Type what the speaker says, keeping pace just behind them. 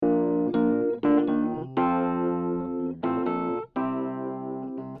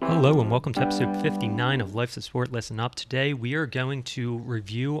Hello and welcome to episode 59 of Life's a Sport, Listen Up. Today we are going to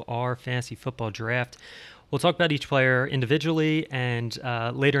review our fantasy football draft. We'll talk about each player individually, and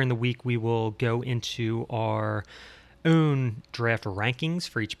later in the week we will go into our own draft rankings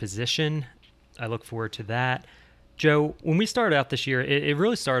for each position. I look forward to that. Joe, when we started out this year, it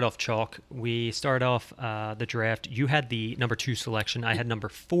really started off chalk. We started off the draft. You had the number 2 selection. I had number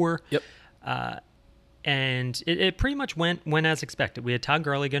 4. Yep. And it pretty much went as expected. We had Todd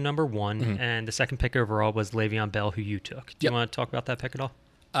Gurley go number 1, and the second pick overall was Le'Veon Bell, who you took. Do you want to talk about that pick at all?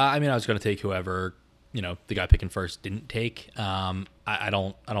 I was going to take whoever, the guy picking first didn't take. I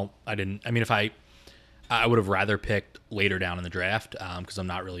would have rather picked later down in the draft because I'm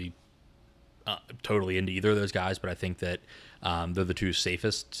not really totally into either of those guys, but I think that they're the two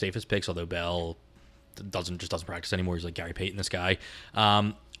safest picks, although Bell doesn't practice anymore. He's like Gary Payton, this guy.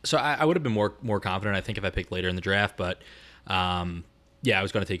 So I would have been more confident, I think, if I picked later in the draft. But, I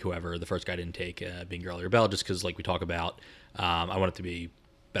was going to take whoever the first guy didn't take, being Gurley or Bell, just because, like we talk about, I want it to be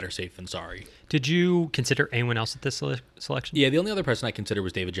better safe than sorry. Did you consider anyone else at this selection? Yeah, the only other person I considered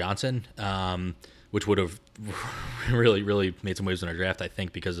was David Johnson, which would have really, really made some waves in our draft, I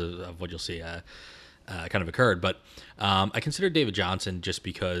think, because of what you'll see kind of occurred. But I considered David Johnson just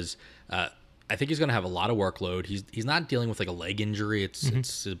because I think he's going to have a lot of workload. He's not dealing with like a leg injury.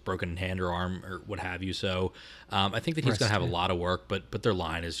 It's a broken hand or arm or what have you. So I think that he's going to have a lot of work, but their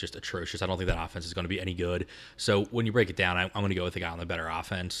line is just atrocious. I don't think that offense is going to be any good. So when you break it down, I'm going to go with the guy on the better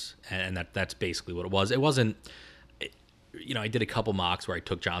offense, and that's basically what it was. It wasn't, I did a couple mocks where I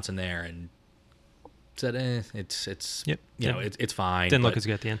took Johnson there and said, it's fine. Didn't look as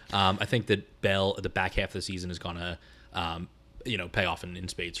good at the end. I think that Bell at the back half of the season is going to, pay off in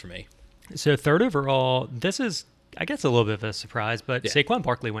spades for me. So third overall, this is, I guess, a little bit of a surprise, but Saquon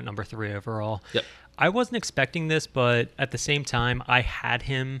Barkley went number 3 overall. Yep. I wasn't expecting this, but at the same time, I had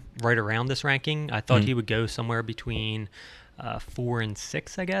him right around this ranking. I thought he would go somewhere between 4 and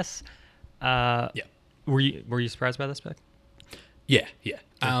 6, I guess. Were you surprised by this pick? Yeah.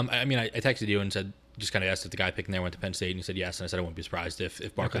 I texted you and said, just kind of asked if the guy picking there went to Penn State, and you said yes, and I said I wouldn't be surprised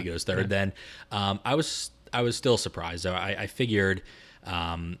if Barkley goes third. Then I was still surprised, though. I figured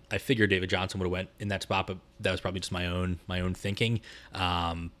David Johnson would have went in that spot, but that was probably just my own thinking.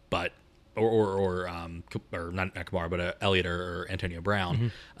 But not Kamara, but Elliott or Antonio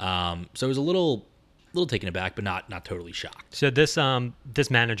Brown. So it was a little taken aback, but not totally shocked. So this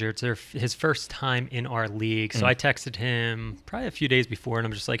manager, it's his first time in our league. So I texted him probably a few days before, and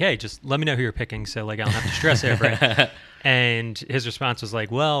I'm just like, hey, just let me know who you're picking, so like I don't have to stress over it. And his response was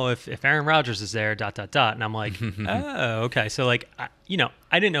like, well, if Aaron Rodgers is there, ... And I'm like, oh, okay. So like, I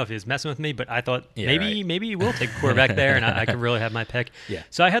didn't know if he was messing with me, but I thought maybe he will take a quarterback there, and I could really have my pick. Yeah.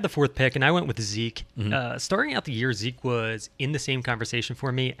 So I had the 4th pick, and I went with Zeke. Starting out the year, Zeke was in the same conversation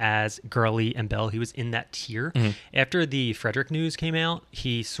for me as Gurley and Bell. He was in that tier. After the Frederick news came out,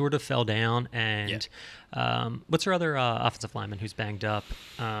 he sort of fell down. And what's our other offensive lineman who's banged up?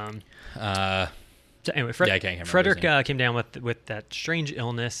 So anyway, Frederick came down with that strange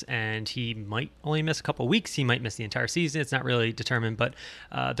illness, and he might only miss a couple of weeks. He might miss the entire season. It's not really determined, but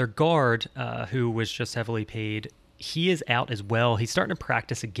their guard, who was just heavily paid, he is out as well. He's starting to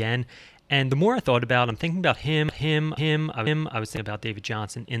practice again. And the more I thought about it, I'm thinking about him. I was thinking about David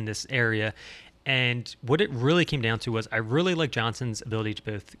Johnson in this area. And what it really came down to was I really like Johnson's ability to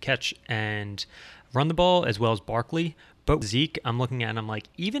both catch and run the ball as well as Barkley. But Zeke, I'm looking at and I'm like,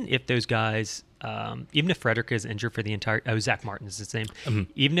 even if those guys, even if Frederick is injured for the entire, Zach Martin is his name.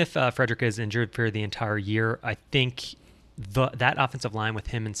 Even if Frederick is injured for the entire year, I think that offensive line with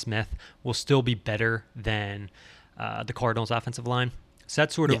him and Smith will still be better than the Cardinals' offensive line. So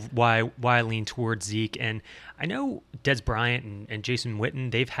that's sort of why I lean towards Zeke. And I know Dez Bryant and Jason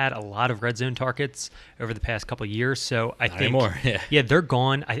Witten, they've had a lot of red zone targets over the past couple of years. So I think anymore. They're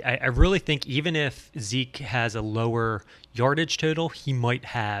gone. I really think even if Zeke has a lower yardage total, he might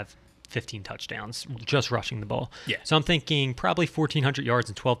have 15 touchdowns just rushing the ball. Yeah. So I'm thinking probably 1,400 yards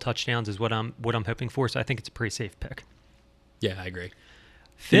and 12 touchdowns is what I'm hoping for. So I think it's a pretty safe pick. Yeah, I agree.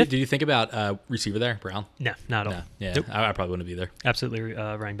 Fifth? Did you think about receiver there, Brown? No, not at all. No. Yeah, Nope. I probably wouldn't be either. Absolutely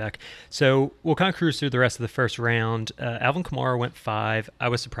running back. So we'll kind of cruise through the rest of the first round. Alvin Kamara went 5. I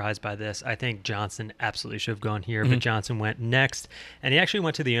was surprised by this. I think Johnson absolutely should have gone here, but Johnson went next. And he actually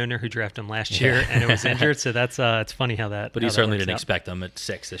went to the owner who drafted him last year, and it was injured. So that's it's funny how that. But how you that certainly works didn't out. expect him at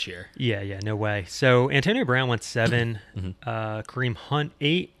 6 this year. Yeah, no way. So Antonio Brown went 7. Kareem Hunt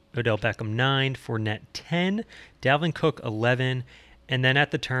 8. Odell Beckham 9. Fournette 10. Dalvin Cook 11. And then at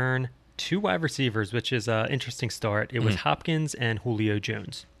the turn, 2 wide receivers, which is an interesting start. It was Hopkins and Julio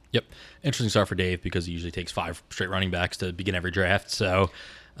Jones. Yep. Interesting start for Dave because he usually takes 5 straight running backs to begin every draft. So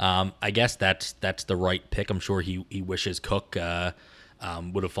I guess that's the right pick. I'm sure he wishes Cook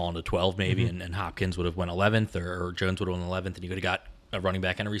would have fallen to 12 maybe, and Hopkins would have went 11th, or Jones would have won 11th, and you could have got a running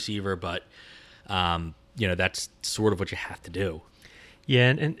back and a receiver. But that's sort of what you have to do. Yeah,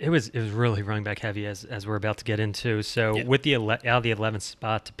 and it was really running back heavy as we're about to get into. So with the out of the 11th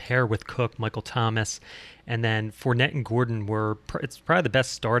spot to pair with Cook, Michael Thomas, and then Fournette and Gordon it's probably the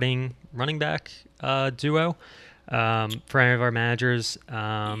best starting running back duo for any of our managers.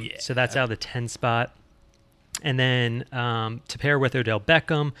 So that's out of the 10 spot. And then to pair with Odell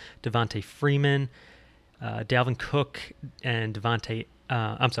Beckham, Devontae Freeman, Dalvin Cook, and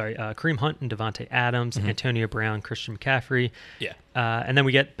Kareem Hunt and Devontae Adams, Antonio Brown, Christian McCaffrey. Yeah. And then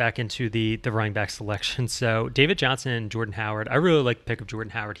we get back into the running back selection. So David Johnson and Jordan Howard. I really like the pick of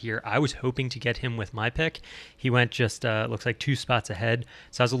Jordan Howard here. I was hoping to get him with my pick. He went just, looks like 2 spots ahead.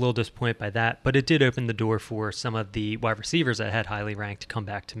 So I was a little disappointed by that. But it did open the door for some of the wide receivers I had highly ranked to come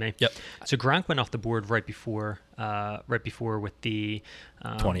back to me. Yep. So Gronk went off the board right before with the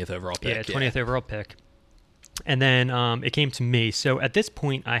 20th overall pick. Yeah, 20th overall pick. And then it came to me. So at this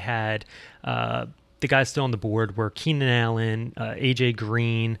point, I had the guys still on the board were Keenan Allen, AJ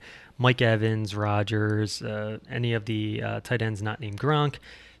Green, Mike Evans, Rodgers, any of the tight ends not named Gronk.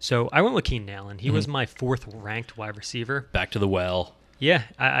 So I went with Keenan Allen. He was my 4th ranked wide receiver. Back to the well. Yeah,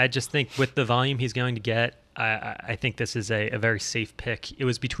 I just think with the volume he's going to get, I think this is a very safe pick. It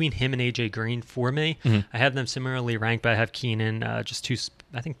was between him and AJ Green for me. I have them similarly ranked, but I have Keenan just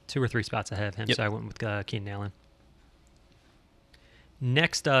 2 or 3 spots ahead of him. So I went with Keenan Allen.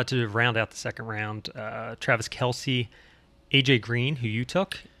 Next, to round out the second round, Travis Kelce, AJ Green, who you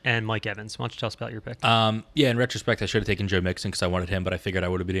took, and Mike Evans. Why don't you tell us about your pick? In retrospect, I should have taken Joe Mixon because I wanted him, but I figured I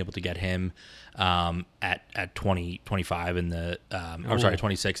would have been able to get him at 25 in the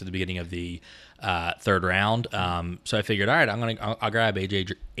 26 at the beginning of the third round. So I figured, all right, I'll grab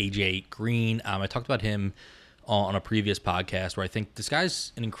AJ Green. I talked about him on a previous podcast where I think this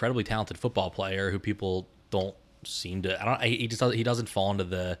guy's an incredibly talented football player who people don't seem to. He doesn't fall into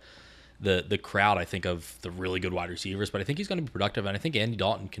the crowd, I think, of the really good wide receivers, but I think he's going to be productive, and I think Andy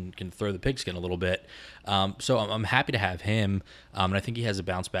Dalton can throw the pigskin a little bit. So I'm happy to have him, and I think he has a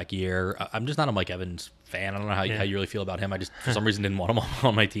bounce back year. I'm just not a Mike Evans fan. I don't know how you really feel about him. I just for some reason didn't want him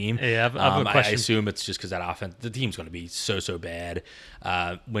on my team. Yeah, I have a question. I assume it's just because that offense, the team's going to be so bad.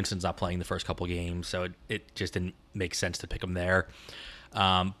 Winston's not playing the first couple games, so it just didn't make sense to pick him there.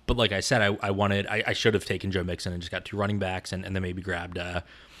 But like I said, I should have taken Joe Mixon and just got 2 running backs and then maybe grabbed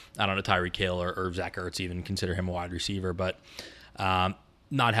I don't know, Tyreek Hill or Zach Ertz, even consider him a wide receiver, but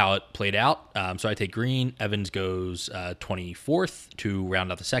not how it played out. So I take Green. Evans goes 24th to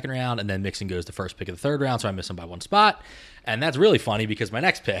round out the second round, and then Mixon goes the first pick of the third round, so I miss him by 1 spot. And that's really funny because my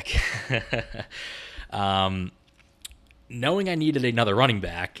next pick, knowing I needed another running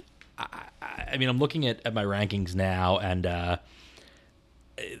back, I mean, I'm looking at my rankings now, and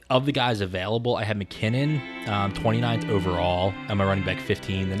of the guys available, I had McKinnon, 29th overall, and my running back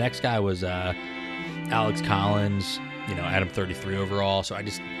 15. The next guy was Alex Collins, I had him 33 overall, so I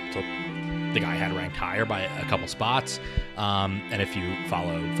just took the guy I had ranked higher by a couple spots. And if you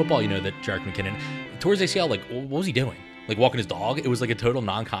follow football, you know that Jerick McKinnon, towards ACL, what was he doing? Like walking his dog? It was like a total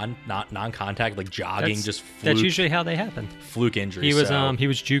non-contact, like jogging, just fluke. That's usually how they happen. Fluke injury. He was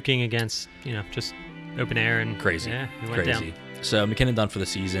juking against, just open air and crazy. Yeah, he went down. So McKinnon done for the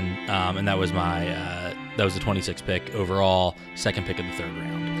season, and that was my the 26th pick overall, second pick of the third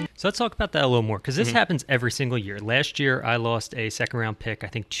round. So let's talk about that a little more, because this happens every single year. Last year, I lost a second-round pick, I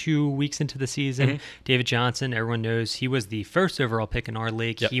think 2 weeks into the season. David Johnson, everyone knows he was the first overall pick in our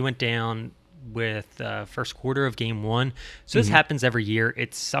league. Yep. He went down with first quarter of game 1. So this happens every year.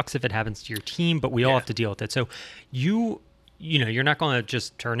 It sucks if it happens to your team, but we all have to deal with it. So you're not going to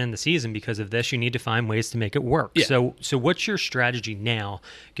just turn in the season because of this. You need to find ways to make it work. Yeah. So what's your strategy now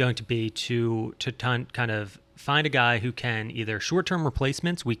going to be to kind of find a guy who can either short-term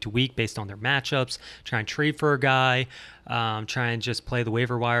replacements week to week based on their matchups, try and trade for a guy, try and just play the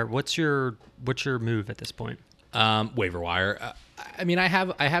waiver wire? What's your move at this point? Waiver wire. I mean, I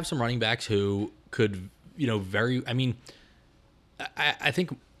have some running backs who could, I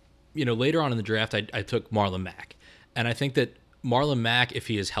think, later on in the draft, I took Marlon Mack. And I think that Marlon Mack, if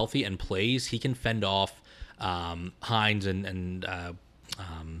he is healthy and plays, he can fend off Hines and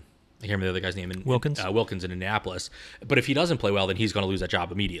I can't remember the other guy's name. Wilkins. Wilkins in Indianapolis. But if he doesn't play well, then he's going to lose that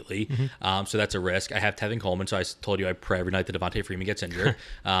job immediately. So that's a risk. I have Tevin Coleman, so I told you I pray every night that Devontae Freeman gets injured.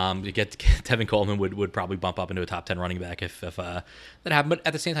 Tevin Coleman would probably bump up into a top 10 running back if that happened. But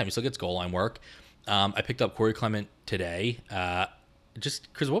at the same time, he still gets goal line work. I picked up Corey Clement today.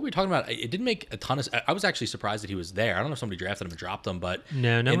 just because what we were talking about, it didn't make a ton of. I was actually surprised that he was there. I don't know if somebody drafted him and dropped him, but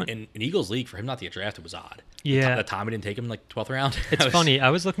No one. in Eagles league for him not to get drafted was odd. Yeah. The time we didn't take him in like 12th round. It's funny. I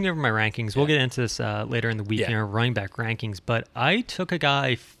was looking over my rankings. We'll get into this later in the week in Yeah. our running back rankings. But I took a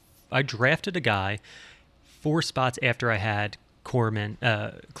guy. I drafted a guy 4 spots after I had Clement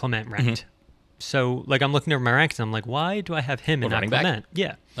ranked. So like I'm looking over my rankings. I'm like, why do I have him and not running back? Clement?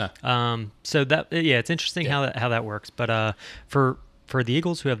 Yeah. Oh. So that it's interesting how that works. But for the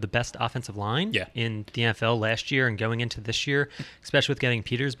Eagles, who have the best offensive line in the NFL last year and going into this year, especially with getting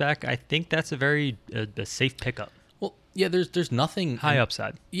Peters back, I think that's a very a safe pickup. Well, yeah, there's nothing High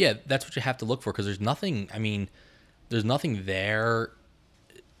upside. Yeah, that's what you have to look for because there's nothing. I mean, there's nothing there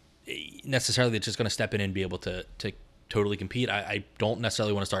necessarily that's just going to step in and be able to totally compete. I don't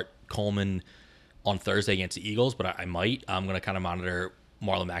necessarily want to start Coleman on Thursday against the Eagles, but I might. I'm going to kind of monitor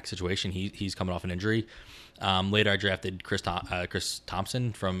Marlon Mack's situation. He's coming off an injury. Later, I drafted Chris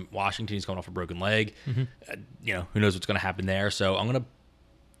Thompson from Washington. He's coming off a broken leg. Who knows what's going to happen there. So I'm going to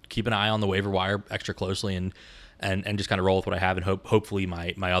keep an eye on the waiver wire extra closely and just kind of roll with what I have and hopefully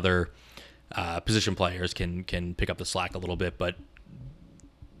my other position players can pick up the slack a little bit. But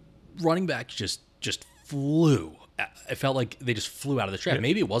running backs just flew. It felt like they just flew out of the draft. Yeah.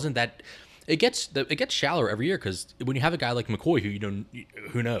 Maybe it wasn't that. It gets shallower every year because when you have a guy like McCoy,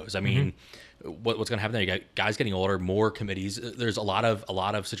 who knows? I mean, what's going to happen there? You got guys getting older, more committees. There's a lot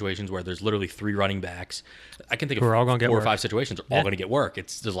of situations where there's literally 3 running backs. I can think of 4 or 5 situations are all going to get work.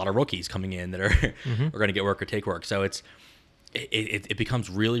 There's a lot of rookies coming in that are going to get work or take work. So it becomes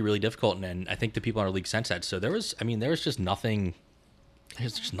really, really difficult. And I think the people in our league sense that. So there was just nothing.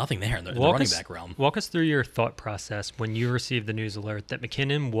 There's just nothing there in the running back realm. Walk us through your thought process when you received the news alert that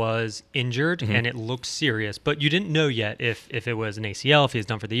McKinnon was injured and it looked serious, but you didn't know yet if it was an ACL, if he was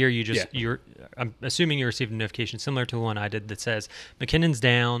done for the year. I'm assuming you received a notification similar to the one I did that says McKinnon's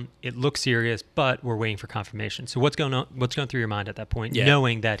down, it looks serious, but we're waiting for confirmation. So what's going through your mind at that point,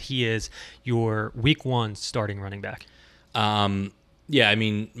 knowing that he is your week 1 starting running back? I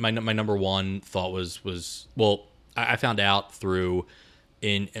mean, my number one thought was I found out through.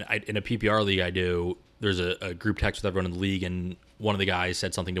 In a PPR league I do, there's a group text with everyone in the league, and one of the guys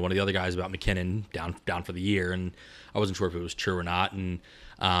said something to one of the other guys about McKinnon down for the year, and I wasn't sure if it was true or not, and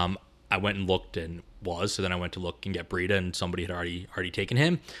I went and looked and so then I went to look and get Breida, and somebody had already taken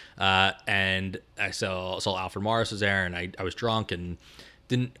him, and I saw Alfred Morris was there, and I was drunk and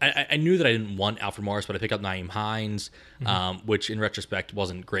I knew that I didn't want Alfred Morris, but I picked up Nyheim Hines, which in retrospect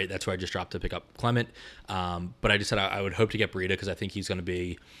wasn't great. That's why I just dropped to pick up Clement. But I just said I would hope to get Breida because I think he's going to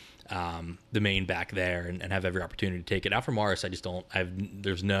be the main back there and have every opportunity to take it. Alfred Morris, I just don't.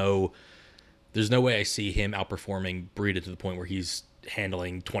 There's no way I see him outperforming Breida to the point where he's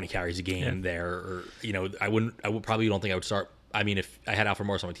handling 20 carries a game there. Or I would probably don't think I would start. I mean, if I had Alfred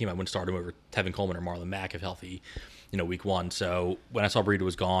Morris on my team, I wouldn't start him over Tevin Coleman or Marlon Mack if healthy. Week 1. So when I saw Breida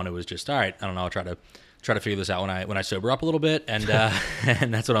was gone, it was just all right. I don't know. I'll try to figure this out when I sober up a little bit, and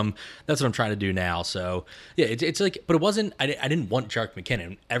and that's what I'm trying to do now. So yeah, it's like, but it wasn't. I didn't want Jerick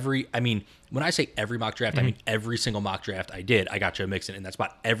McKinnon. When I say every mock draft, I mean every single mock draft I did. I got Joe Mixon, and that's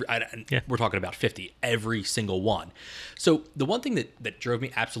about every. We're talking about 50, every single one. So the one thing that drove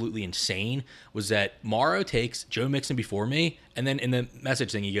me absolutely insane was that Morrow takes Joe Mixon before me, and then in the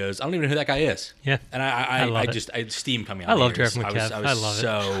message thing he goes, "I don't even know who that guy is." Yeah, and I had steam coming out. I love Jerick McKinnon. I was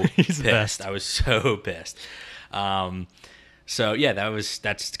so He's pissed. I was so pissed. So yeah,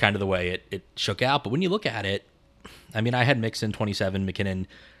 that's kind of the way it shook out. But when you look at it, I mean, I had Mixon 27, McKinnon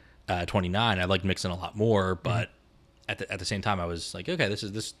 29. I liked Mixon a lot more, but at the same time, I was like, okay,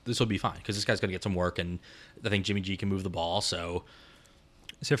 this will be fine because this guy's going to get some work, and I think Jimmy G can move the ball. So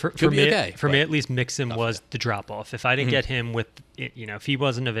for me, at least Mixon was the drop off. If I didn't get him with, if he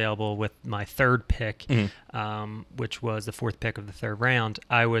wasn't available with my 3rd pick, which was the 4th pick of the 3rd round,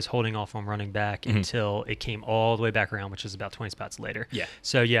 I was holding off on running back until it came all the way back around, which is about 20 spots later. Yeah.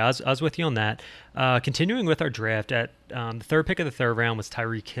 So yeah, I was with you on that. Continuing with our draft at the 3rd pick of the 3rd round was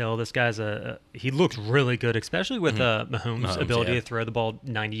Tyreek Hill. This guy's he looked really good, especially with Mahomes' ability to throw the ball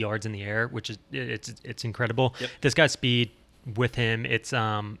 90 yards in the air, which is it's incredible. Yep. This guy's speed. With him, it's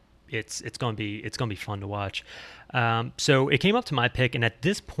gonna be fun to watch. So it came up to my pick, and at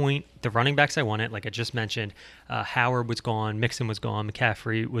this point, the running backs I wanted, like I just mentioned, Howard was gone, Mixon was gone,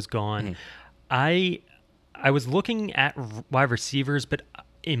 McCaffrey was gone. I was looking at wide receivers, but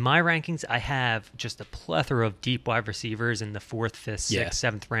in my rankings, I have just a plethora of deep wide receivers in the 4th, 5th, 6th,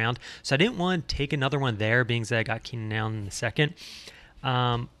 7th round. So I didn't want to take another one there, being that I got Keenan Allen in the 2nd.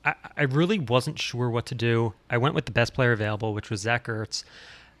 I really wasn't sure what to do. I went with the best player available, which was Zach Ertz.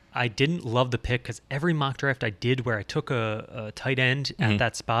 I didn't love the pick because every mock draft I did where I took a tight end at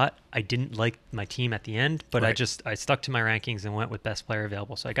that spot, I didn't like my team at the end, but I stuck to my rankings and went with best player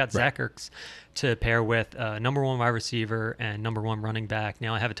available. So I got Zach Ertz to pair with number 1 wide receiver and number 1 running back.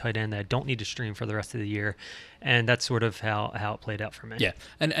 Now I have a tight end that I don't need to stream for the rest of the year, and that's sort of how it played out for me. Yeah,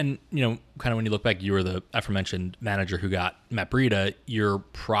 and kind of when you look back, you were the aforementioned manager who got Matt Breida. You're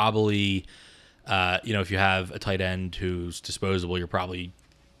probably, if you have a tight end who's disposable, you're probably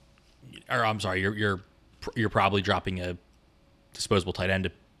you're probably dropping a disposable tight end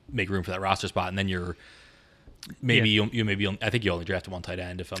to make room for that roster spot, and then you're maybe I think you only drafted 1 tight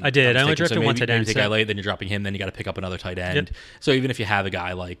end. I only drafted 1 tight end. Maybe take a guy late, then you're dropping him, then you got to pick up another tight end. Yep. So even if you have a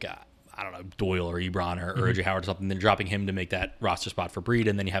guy like I don't know, Doyle or Ebron or O.J. Howard or something, then dropping him to make that roster spot for Breida,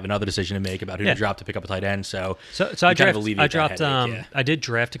 and then you have another decision to make about who to drop to pick up a tight end. So I dropped. I did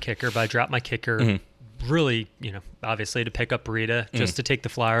draft a kicker, but I dropped my kicker. Really, obviously to pick up Breida, just to take the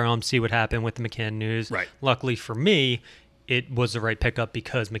flyer on, see what happened with the McKinnon news. Right. Luckily for me, it was the right pickup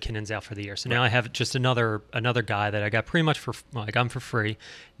because McKinnon's out for the year. So now I have just another guy that I got pretty much I got him for free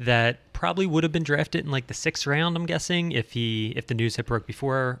that probably would have been drafted in like the 6th round, I'm guessing, if the news had broke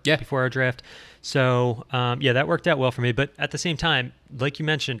before our draft. So that worked out well for me. But at the same time, like you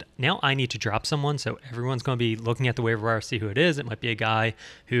mentioned, now I need to drop someone. So everyone's going to be looking at the waiver wire to see who it is. It might be a guy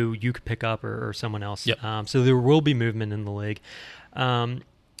who you could pick up or someone else. Yep. So there will be movement in the league.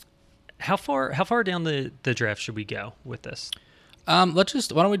 How far down the draft should we go with this? Why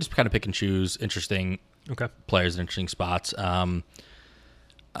don't we just kind of pick and choose interesting players in interesting spots.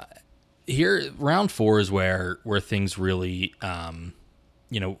 Here, round 4 is where things really, kind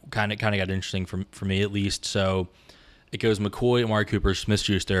of got interesting for me at least. So it goes McCoy, Amari Cooper,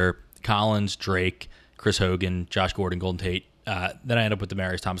 Smith-Schuster, Collins, Drake, Chris Hogan, Josh Gordon, Golden Tate. Then I end up with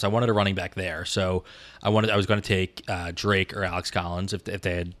Demaryius Thomas. I wanted a running back there, so I was going to take Drake or Alex Collins if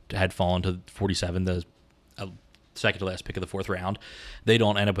they had fallen to 47, the second to last pick of the 4th round. They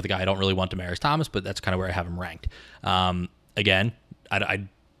don't end up with a guy I don't really want, Demaryius Thomas, but that's kind of where I have him ranked. Again, I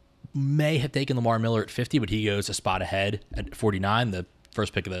may have taken Lamar Miller at 50, but he goes a spot ahead at 49, the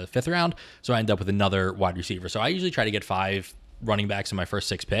first pick of the 5th round. So I end up with another wide receiver. So I usually try to get 5 running backs in my first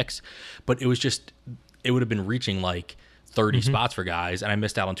 6 picks, but it would have been reaching like 30 spots for guys, and I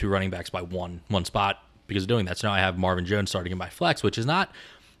missed out on 2 running backs by one spot because of doing that. So now I have Marvin Jones starting in my flex, which is not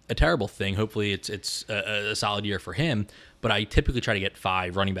a terrible thing. Hopefully it's a solid year for him, but I typically try to get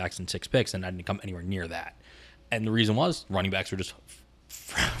 5 running backs in 6 picks, and I didn't come anywhere near that. And the reason was running backs were just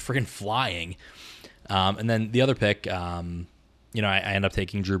freaking flying. And then the other pick, I end up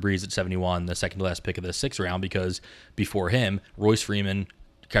taking Drew Brees at 71, the second to last pick of the 6th round, because before him, Royce Freeman,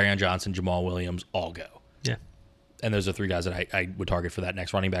 Kerryon Johnson, Jamal Williams all go. Yeah. And those are 3 guys that I would target for that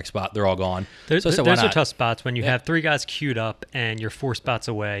next running back spot. They're all gone. Those are tough spots when you have 3 guys queued up and you're 4 spots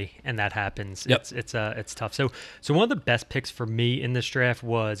away, and that happens. Yep. It's tough. So one of the best picks for me in this draft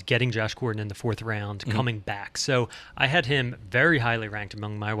was getting Josh Gordon in the 4th round, coming back. So I had him very highly ranked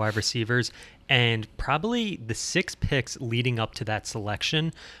among my wide receivers, and probably the 6 picks leading up to that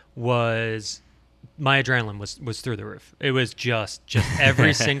selection was. My adrenaline was through the roof. It was just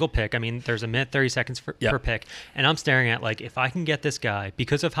every single pick. I mean, there's a minute, 30 seconds per pick. And I'm staring at, like, if I can get this guy,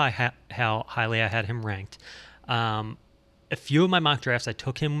 because of how highly I had him ranked, a few of my mock drafts, I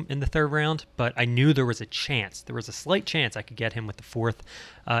took him in the 3rd round, but I knew there was a slight chance I could get him with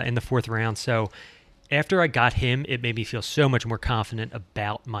in the 4th round. So after I got him, it made me feel so much more confident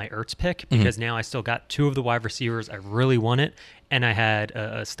about my Ertz pick, because now I still got 2 of the wide receivers I really wanted, and I had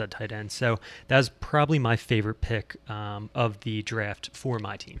a stud tight end. So that was probably my favorite pick of the draft for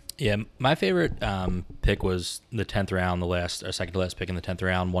my team. Yeah, my favorite pick was the 10th round, second to last pick in the 10th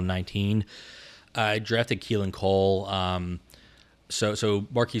round, 119. I drafted Keelan Cole. So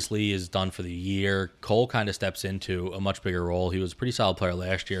Marquise Lee is done for the year. Cole kind of steps into a much bigger role. He was a pretty solid player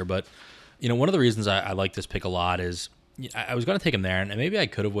last year, but one of the reasons I like this pick a lot is I was going to take him there, and maybe I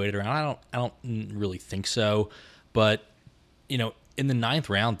could have waited around. I don't really think so, but in the 9th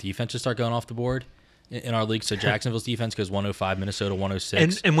round, defenses start going off the board in our league. So Jacksonville's defense goes 105, Minnesota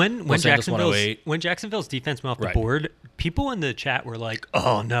 106, and when Jacksonville's defense went off the board, people in the chat were like,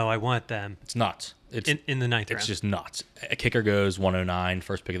 "Oh no, I want them." It's nuts. It's in the 9th round. It's just nuts. A kicker goes 109,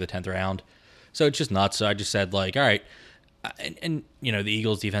 first pick of the 10th round, so it's just nuts. So I just said, like, all right. And the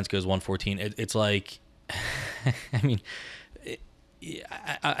Eagles' defense goes 114. It's like, I mean,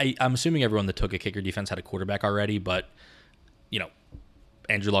 I'm assuming everyone that took a kicker defense had a quarterback already, but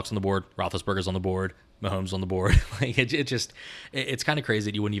Andrew Luck's on the board, Roethlisberger's on the board, Mahomes on the board. Like it's kind of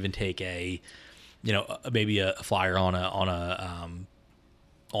crazy that you wouldn't even take maybe a flyer on a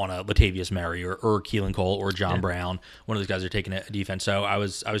on a Latavius Murray or Keelan Cole or John Brown. One of those guys are taking a defense. So I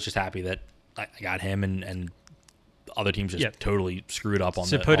was just happy that I got him, and other teams just totally screwed up on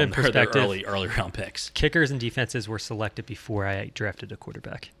their early round picks. Kickers and defenses were selected before I drafted a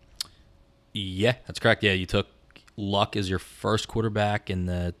quarterback. Yeah, that's correct. Yeah, you took Luck as your first quarterback in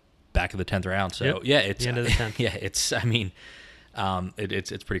the back of the 10th round. So yeah, it's the end of the 10th. Yeah, it's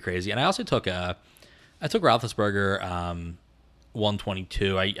it's pretty crazy. And I also took Roethlisberger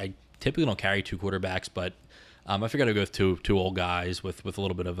 122. I typically don't carry two quarterbacks, but I figured I'd go with two old guys with a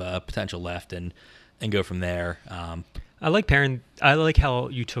little bit of potential left and go from there. I like how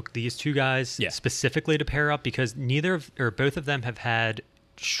you took these two guys specifically to pair up, because both of them have had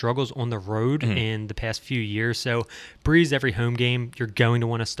struggles on the road in the past few years. So Breeze, every home game, you're going to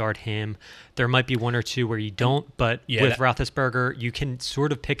want to start him. There might be one or two where you don't, but with Roethlisberger, you can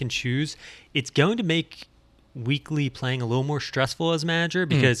sort of pick and choose. It's going to make weekly playing a little more stressful as a manager,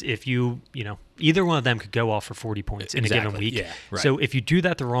 because if either one of them could go off for 40 points in a given week. Yeah, right. So if you do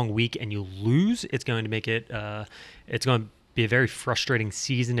that the wrong week and you lose, it's going to make it it's going to be a very frustrating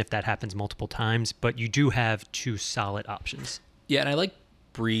season if that happens multiple times, but you do have two solid options. Yeah, and I like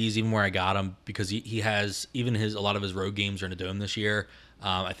Breeze even where I got him, because he has even a lot of his road games are in a dome this year.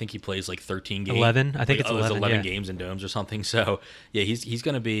 I think he plays like 13 games. 11. I think it's 11 games in domes or something. So yeah, he's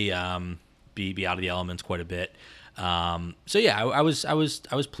going to be out of the elements quite a bit. So yeah, I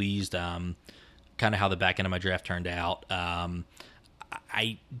was pleased kind of how the back end of my draft turned out.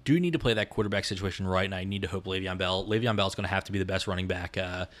 I do need to play that quarterback situation right, and I need to hope Le'Veon Bell is going to have to be the best running back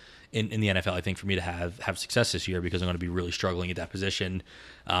in the NFL, I think, for me to have success this year, because I'm going to be really struggling at that position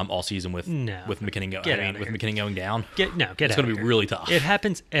all season with McKinnon going down. It's going to be really tough. It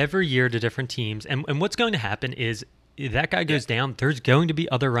happens every year to different teams, and what's going to happen is that guy goes down, there's going to be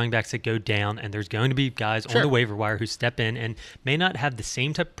other running backs that go down, and there's going to be guys on the waiver wire who step in and may not have the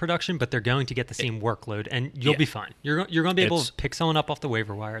same type of production, but they're going to get the same workload, and you'll be fine. You're going to be able to pick someone up off the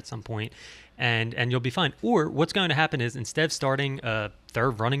waiver wire at some point, and you'll be fine. Or what's going to happen is, instead of starting a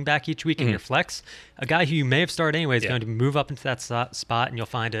third running back each week in your flex, a guy who you may have started anyway is going to move up into that spot, and you'll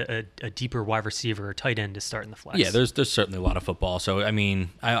find a deeper wide receiver or tight end to start in the flex. Yeah, there's certainly a lot of football. So I mean,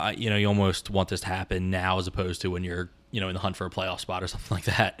 I you almost want this to happen now as opposed to when you're in the hunt for a playoff spot or something like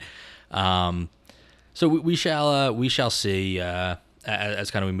that. So we shall see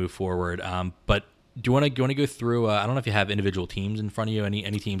as kind of we move forward. But do you want to go through? I don't know if you have individual teams in front of you.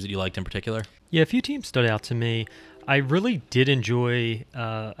 Any teams that you liked in particular? Yeah, a few teams stood out to me. I really did enjoy,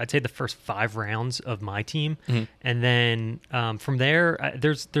 I'd say, the first 5 rounds of my team. And then from there,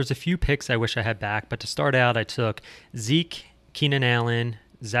 there's a few picks I wish I had back. But to start out, I took Zeke, Keenan Allen,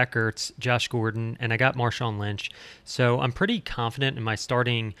 Zach Ertz, Josh Gordon, and I got Marshawn Lynch. So I'm pretty confident in my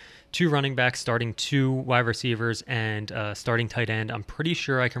starting 2 running backs, starting 2 wide receivers, and starting tight end. I'm pretty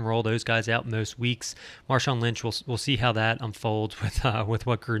sure I can roll those guys out most weeks. Marshawn Lynch, we'll see how that unfolds with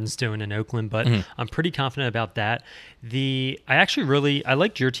what Gruden's doing in Oakland, but I'm pretty confident about that. I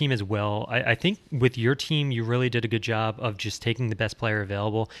liked your team as well. I think with your team, you really did a good job of just taking the best player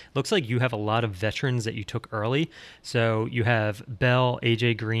available. Looks like you have a lot of veterans that you took early. So you have Bell,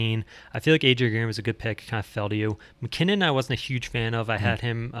 AJ Green. I feel like AJ Green was a good pick. It kind of fell to you. McKinnon, I wasn't a huge fan of. I had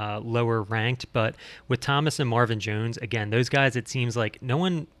him lower ranked, but with Thomas and Marvin Jones, again, those guys, it seems like no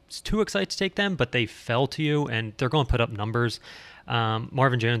one's too excited to take them, but they fell to you, and they're going to put up numbers.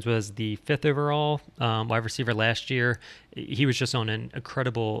 Marvin Jones was the 5th overall wide receiver last year. He was just on an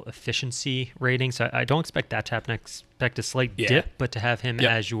incredible efficiency rating, so I don't expect that to happen. I expect a slight dip, but to have him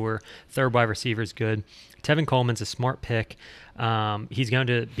as your 3rd wide receiver is good. Tevin Coleman's a smart pick. He's going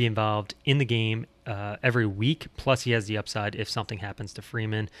to be involved in the game every week, plus he has the upside if something happens to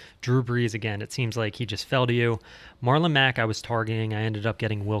Freeman. Drew Brees, again, it seems like he just fell to you. Marlon Mack I was targeting. I ended up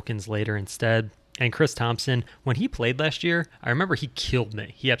getting Wilkins later instead. And Chris Thompson, when he played last year, I remember he killed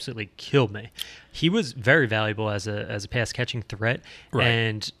me. He absolutely killed me. He was very valuable as a pass-catching threat. Right.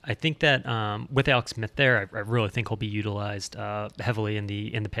 And I think that with Alex Smith there, I really think he'll be utilized heavily in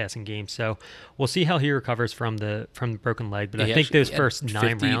the passing game. So we'll see how he recovers from the broken leg. But I think those first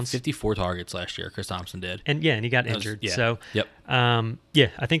 9 rounds... 54 targets last year, Chris Thompson did. And he got injured. So I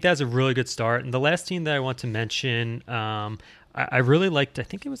think that's a really good start. And the last team that I want to mention... I really liked, I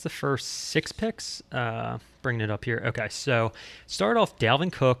think it was the first 6 picks. Bringing it up here. Okay, so start off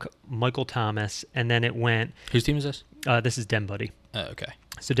Dalvin Cook, Michael Thomas, and then it went... Whose team is this? This is Den Buddy. Okay.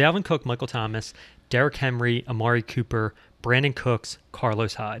 So Dalvin Cook, Michael Thomas, Derrick Henry, Amari Cooper, Brandon Cooks,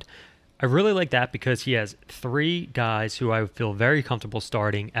 Carlos Hyde. I really like that because he has 3 guys who I feel very comfortable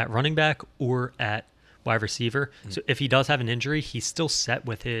starting at running back or at wide receiver. So if he does have an injury, he's still set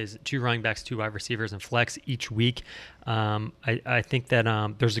with his 2 running backs, 2 wide receivers, and flex each week. I think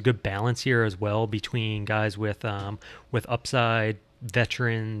that there's a good balance here as well between guys with upside,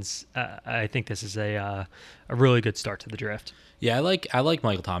 veterans. I think this is a really good start to the draft. Yeah, I like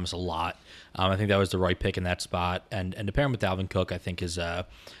Michael Thomas a lot. I think that was the right pick in that spot, and to pair him with Dalvin Cook, I think is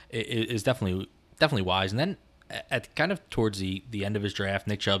definitely wise. And then at kind of towards the end of his draft,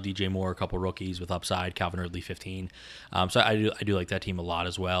 Nick Chubb, DJ Moore, a couple rookies with upside, Calvin Ridley 15. So I do like that team a lot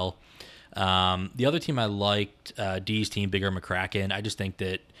as well. The other team I liked, D's team, Bigger McCracken. I just think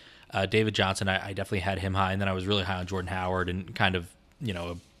that David Johnson, I definitely had him high, and then I was really high on Jordan Howard, and kind of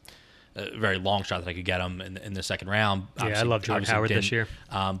a very long shot that I could get him in the second round. Yeah, I love Jordan Howard this year.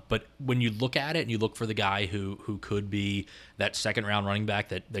 But when you look at it and you look for the guy who could be that second round running back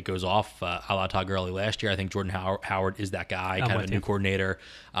that goes off a la Todd Gurley last year, I think Jordan Howard is that guy, kind of a new coordinator.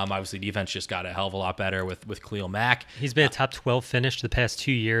 Obviously, defense just got a hell of a lot better with Khalil Mack. He's been a top 12 finish the past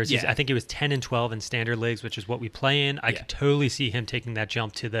 2 years. I think he was 10-12 in standard leagues, which is what we play in. I could totally see him taking that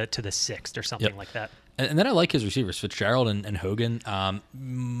jump to the 6th or something like that. And then I like his receivers, Fitzgerald and Hogan.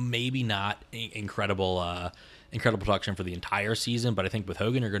 Maybe not incredible production for the entire season, but I think with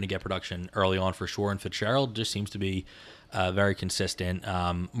Hogan, you're going to get production early on for sure. And Fitzgerald just seems to be very consistent.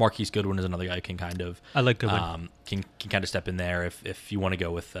 Marquise Goodwin is another guy who can kind of I like Goodwin. Can kind of step in there if you want to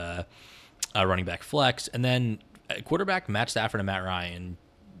go with a running back flex. And then quarterback Matt Stafford and Matt Ryan.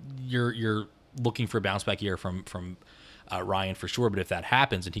 You're looking for a bounce back year from Ryan for sure, but if that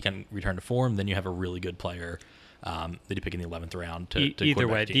happens and he can return to form, then you have a really good player that you pick in the 11th round. Either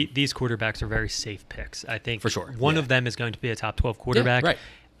way, these quarterbacks are very safe picks. I think for sure one of them is going to be a top 12 quarterback. Yeah, right.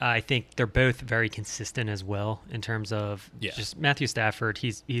 I think they're both very consistent as well in terms of just Matthew Stafford.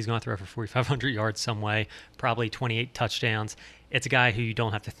 He's going to throw for 4,500 yards some way, probably 28 touchdowns. It's a guy who you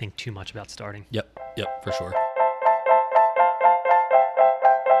don't have to think too much about starting. Yep, for sure.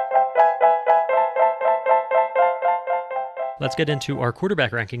 Let's get into our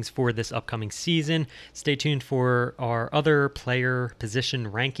quarterback rankings for this upcoming season. Stay tuned for our other player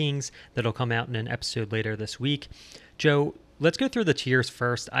position rankings that'll come out in an episode later this week. Joe, let's go through the tiers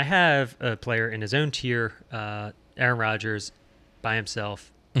first. I have a player in his own tier, Aaron Rodgers, by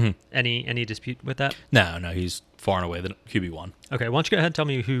himself. Mm-hmm. Any dispute with that? No, he's far and away the QB1. Okay, why don't you go ahead and tell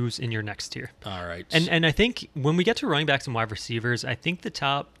me who's in your next tier? All right. And I think when we get to running backs and wide receivers, I think the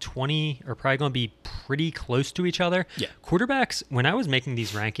top 20 are probably going to be pretty close to each other. Yeah. Quarterbacks, when I was making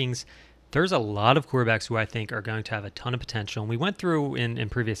these rankings, there's a lot of quarterbacks who I think are going to have a ton of potential. And we went through in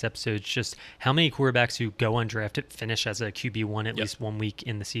previous episodes just how many quarterbacks who go undrafted finish as a QB1 at least 1 week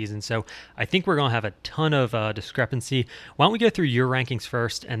in the season. So I think we're going to have a ton of discrepancy. Why don't we go through your rankings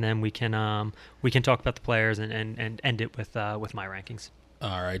first, and then we can talk about the players and end it with my rankings.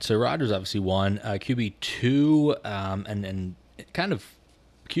 All right. So Rodgers obviously 1, QB2, and kind of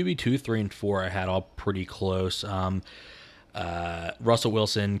QB2, 3, and 4 I had all pretty close. Russell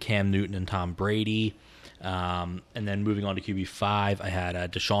Wilson, Cam Newton, and Tom Brady. And then moving on to QB5, I had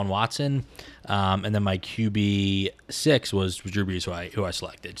Deshaun Watson. And then my QB6 was Drew Brees, who I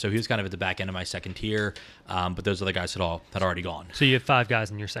selected. So he was kind of at the back end of my second tier. But those other guys had already gone. So you have 5 guys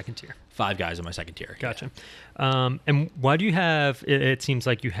in your second tier. 5 guys in my second tier. Gotcha. Yeah. And why do you have, it seems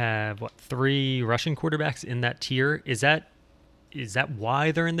like you have, 3 Russian quarterbacks in that tier? Is that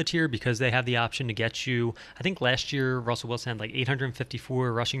why they're in the tier? Because they have the option to get you, I think last year Russell Wilson had like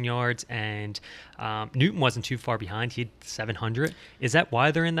 854 rushing yards, and Newton wasn't too far behind. He had 700. Is that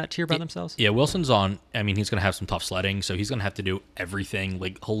why they're in that tier by themselves? Yeah, Wilson's on, he's going to have some tough sledding, so he's going to have to do everything.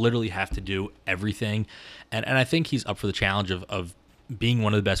 Like, he'll literally have to do everything. And I think he's up for the challenge of being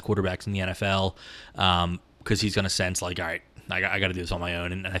one of the best quarterbacks in the NFL, because he's going to sense like, all right, I got to do this on my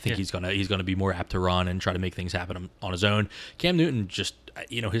own, and I think he's gonna be more apt to run and try to make things happen on his own. Cam Newton just,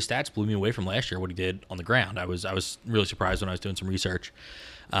 his stats blew me away from last year. What he did on the ground, I was really surprised when I was doing some research.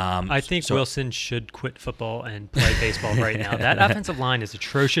 I think Wilson should quit football and play baseball right now. That offensive line is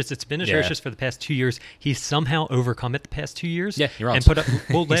atrocious. It's been atrocious for the past 2 years. He's somehow overcome it the past 2 years. Yeah, you're and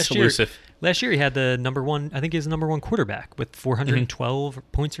last year he had the number one. I think he was the number 1 quarterback with 412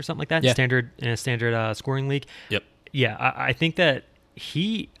 points or something like that in a standard scoring league. Yep. Yeah, I think that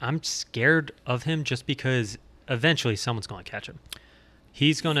I'm scared of him just because eventually someone's going to catch him.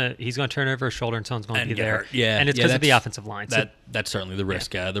 He's gonna turn over his shoulder and someone's going to be there. Yeah, and it's because of the offensive line. That's certainly the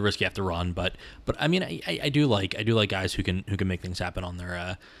risk. The risk you have to run, but I mean, I do like guys who can make things happen on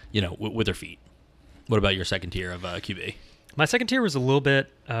their with their feet. What about your second tier of QB? My second tier was a little bit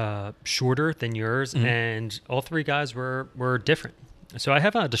shorter than yours, and all 3 guys were different. So I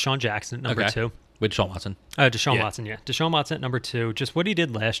have Deshaun Jackson at number 2. With Deshaun Watson. Deshaun Watson, yeah. Deshaun Watson at number 2. Just what he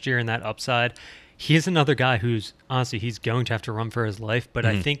did last year in that upside. he's another guy who's honestly he's going to have to run for his life. But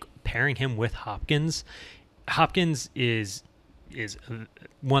I think pairing him with Hopkins is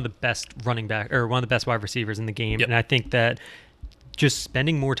one of the best running back or one of the best wide receivers in the game, and I think that just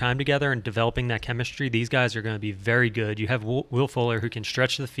spending more time together and developing that chemistry, these guys are going to be very good. You have Will Fuller who can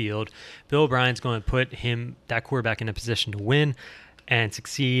stretch the field. Bill O'Brien's going to put that quarterback in a position to win and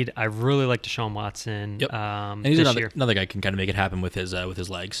succeed. I really like Deshaun Watson. And he's another guy who can kind of make it happen with his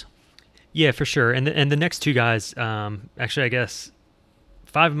legs. Yeah, for sure. And the next two guys, actually, I guess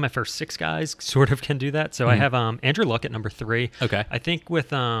 5 of my first 6 guys sort of can do that. So I have Andrew Luck at number 3. Okay. I think with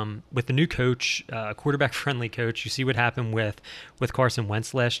the new coach, quarterback-friendly coach, you see what happened with Carson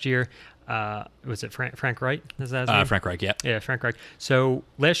Wentz last year. Was it Frank Reich? Is that his name? Frank Reich, yeah. Yeah, Frank Reich. So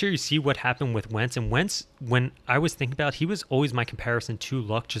last year you see what happened with Wentz. And Wentz, when I was thinking about it, he was always my comparison to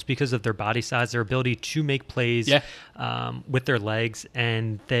Luck just because of their body size, their ability to make plays with their legs.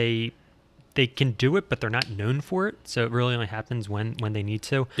 And they can do it, but they're not known for it. So it really only happens when they need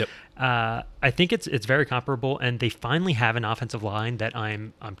to. Yep. I think it's very comparable, and they finally have an offensive line that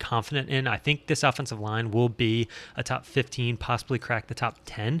I'm confident in. I think this offensive line will be a top 15, possibly crack the top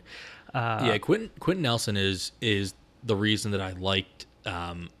 10. Quentin Nelson is the reason that I liked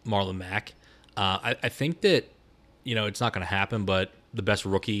Marlon Mack. I think that it's not going to happen, but the best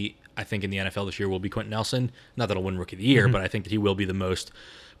rookie I think in the NFL this year will be Quentin Nelson. Not that he'll win Rookie of the Year, but I think that he will be the most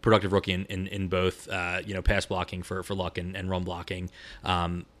productive rookie in both pass blocking for Luck and run blocking.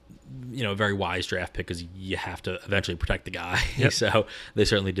 A very wise draft pick because you have to eventually protect the guy. Yep. So they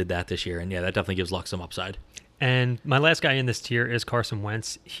certainly did that this year, and that definitely gives Luck some upside. And my last guy in this tier is Carson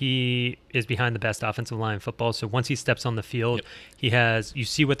Wentz. He is behind the best offensive line in football. So once he steps on the field, you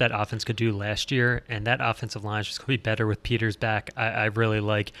see what that offense could do last year, and that offensive line is just going to be better with Peters back. I really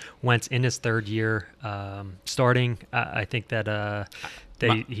like Wentz in his 3rd year starting. I think that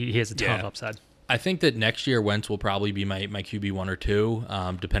he has a ton of upside. I think that next year Wentz will probably be my QB 1 or 2,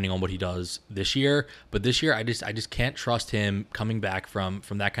 depending on what he does this year. But this year, I just can't trust him coming back from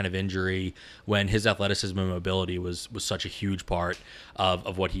that kind of injury when his athleticism and mobility was such a huge part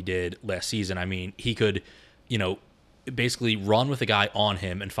of what he did last season. I mean, he could, basically run with a guy on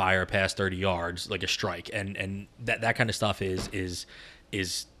him and fire past 30 yards like a strike, and that kind of stuff is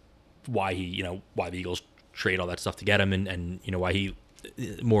why why the Eagles trade all that stuff to get him, and why he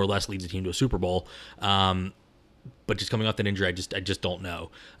more or less leads the team to a Super Bowl. But just coming off that injury, I just don't know.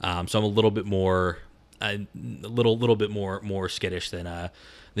 So I'm a little bit more, more skittish than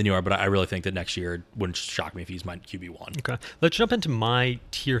you are. But I really think that next year it wouldn't shock me if he's my QB1. Okay, let's jump into my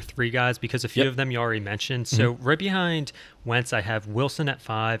tier 3 guys because a few of them you already mentioned. So right behind Wentz, I have Wilson at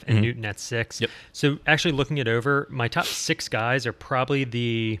 5 and Newton at 6. Yep. So actually looking it over, my top 6 guys are probably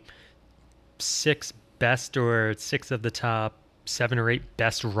the 6 best or 6 of the top 7 or 8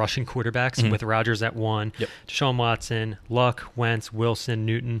 best rushing quarterbacks with Rodgers at 1, Deshaun Watson, Luck, Wentz, Wilson,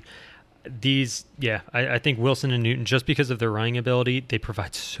 Newton. These, I think Wilson and Newton, just because of their running ability, they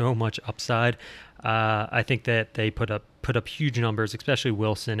provide so much upside. I think that they put up huge numbers, especially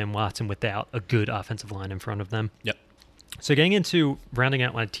Wilson and Watson, without a good offensive line in front of them. Yep. So getting into rounding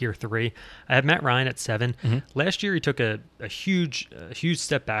out my tier 3, I have Matt Ryan at 7. Last year he took a huge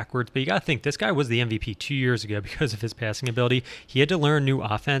step backwards, but you got to think this guy was the MVP 2 years ago because of his passing ability. He had to learn new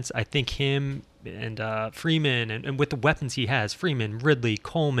offense. I think him and Freeman and with the weapons he has, Freeman, Ridley,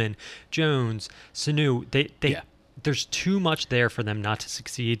 Coleman, Jones, Sanu, there's too much there for them not to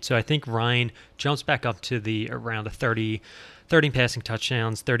succeed. So I think Ryan jumps back up to around the 30 passing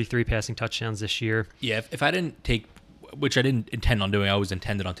touchdowns, 33 passing touchdowns this year. Yeah, if I didn't take, which I didn't intend on doing, I always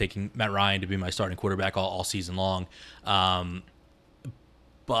intended on taking Matt Ryan to be my starting quarterback all season long.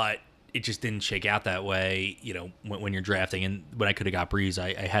 But it just didn't shake out that way, when you're drafting. And when I could have got Breeze,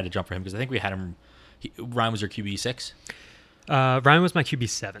 I had to jump for him because I think we had him. Ryan was your QB 6? Ryan was my QB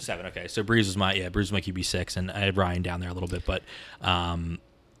 7. 7, okay. So Breeze was my QB 6, and I had Ryan down there a little bit. But,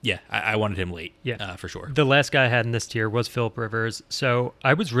 I wanted him late, for sure. The last guy I had in this tier was Phillip Rivers. So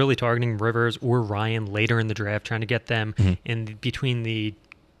I was really targeting Rivers or Ryan later in the draft, trying to get them in between the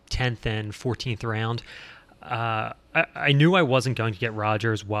 10th and 14th round. I knew I wasn't going to get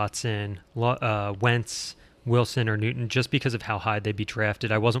Rodgers, Watson, Wentz, Wilson, or Newton just because of how high they'd be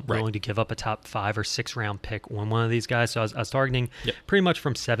drafted. I wasn't willing to give up a top 5 or 6 round pick on one of these guys. So I was targeting pretty much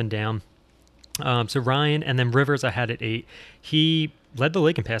from 7 down. So Ryan, and then Rivers I had at 8. He led the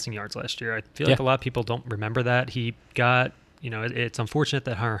league in passing yards last year. I feel like a lot of people don't remember that. He got, it's unfortunate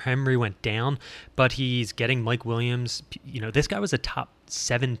that Henry went down, but he's getting Mike Williams. This guy was a top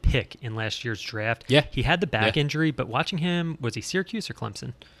 7 pick in last year's draft. Yeah. He had the back injury, but watching him, was he Syracuse or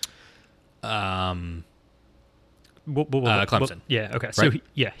Clemson? Clemson. Yeah. Okay. So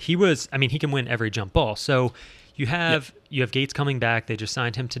Right? he was. I mean, he can win every jump ball. So you have Gates coming back. They just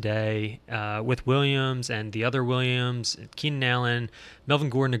signed him today with Williams and the other Williams, Keenan Allen, Melvin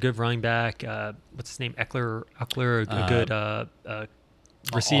Gordon, a good running back. What's his name? Eckler, a good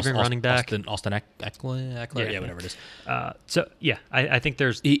receiving running back. Austin Eckler. Yeah, whatever it is. I think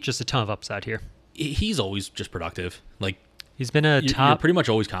there's just a ton of upside here. He's always just productive. Like, he's been a top. You're pretty much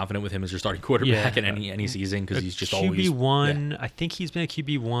always confident with him as your starting quarterback in any season because he's just always QB1. I think he's been a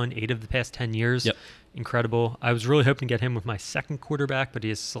QB1 8 of the past 10 years. Yep. Incredible. I was really hoping to get him with my second quarterback, but he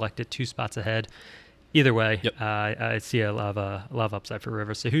is selected 2 spots ahead. Either way, I see a lot of upside for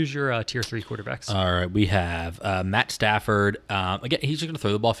Rivers. So who's your tier 3 quarterbacks? All right, we have Matt Stafford. Again, he's just going to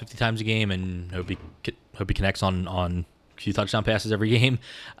throw the ball 50 times a game and hope he connects on a few touchdown passes every game.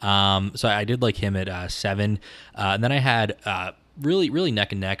 So I did like him at 7. And then I had really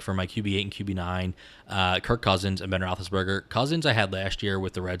neck and neck for my QB8 and QB9, Kirk Cousins and Ben Roethlisberger. Cousins I had last year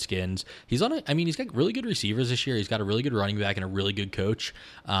with the Redskins. He's got really good receivers this year. He's got a really good running back and a really good coach.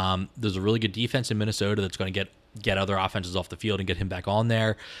 There's a really good defense in Minnesota that's going to get other offenses off the field and get him back on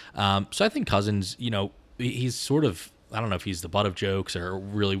there. So I think Cousins, he's sort of, I don't know if he's the butt of jokes or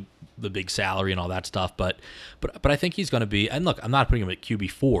really the big salary and all that stuff, but I think he's going to be, and look, I'm not putting him at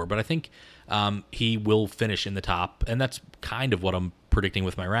QB4, but I think he will finish in the top, and that's kind of what I'm predicting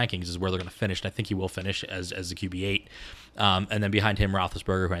with my rankings is where they're going to finish, and I think he will finish as a QB8. And then behind him,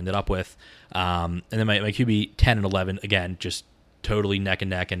 Roethlisberger, who I ended up with. And then my QB 10 and 11, again, just totally neck and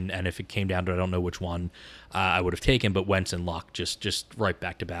neck, and if it came down to it, I don't know which one I would have taken, but Wentz and Luck just right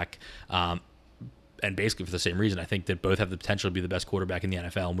back to back. And basically for the same reason, I think that both have the potential to be the best quarterback in the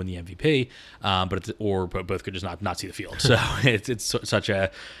NFL and win the MVP, but both could just not see the field. So it's such a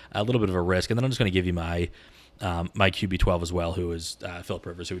little bit of a risk. And then I'm just going to give you my QB12 as well, who is Philip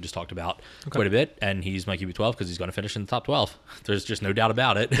Rivers, who we just talked about quite a bit, and he's my QB12 because he's going to finish in the top 12. There's just no doubt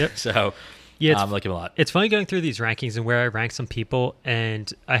about it. Yep. So I like him a lot. It's funny going through these rankings and where I rank some people,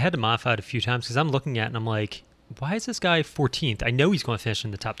 and I had to modify it a few times because I'm looking at it and I'm like, why is this guy 14th? I know he's going to finish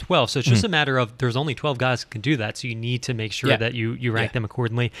in the top 12. So it's just a matter of there's only 12 guys who can do that. So you need to make sure that you rank them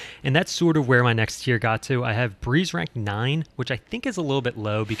accordingly. And that's sort of where my next tier got to. I have Breeze ranked 9, which I think is a little bit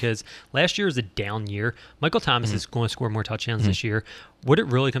low because last year was a down year. Michael Thomas is going to score more touchdowns this year. What it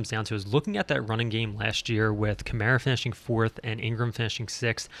really comes down to is looking at that running game last year with Kamara finishing 4th and Ingram finishing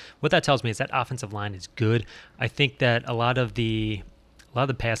 6th. What that tells me is that offensive line is good. I think that a lot of the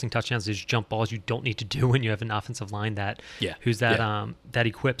passing touchdowns is jump balls you don't need to do when you have an offensive line that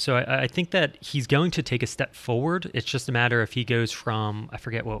equipped. So I think that he's going to take a step forward. It's just a matter if he goes from, I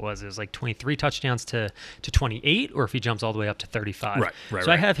forget what it was like 23 touchdowns to 28, or if he jumps all the way up to 35. Right.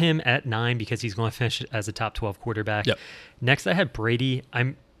 I have him at 9 because he's going to finish as a top 12 quarterback. Yep. Next, I have Brady.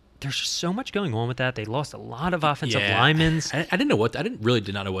 There's just so much going on with that. They lost a lot of offensive linemen. I did not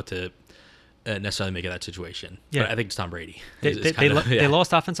know what to necessarily make of that situation. Yeah. But I think it's Tom Brady. They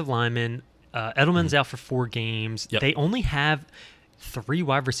lost offensive linemen. Edelman's out for 4 games. Yep. They only have 3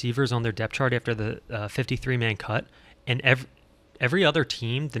 wide receivers on their depth chart after the 53-man cut, and every other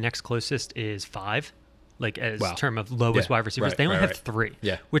team, the next closest is 5, like as term of lowest wide receivers. They only have 3,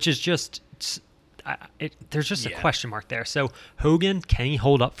 which is just there's just a question mark there. So Hogan, can he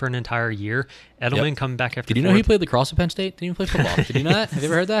hold up for an entire year? Edelman coming back after. Did you know he played lacrosse at Penn State? Didn't he play football? Did you know that? Have you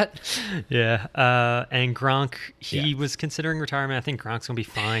ever heard that? Yeah. And Gronk, he was considering retirement. I think Gronk's going to be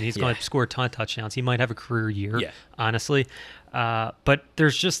fine. He's going to score a ton of touchdowns. He might have a career year, honestly. But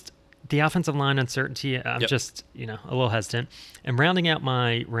there's just the offensive line uncertainty. I'm just, a little hesitant. And rounding out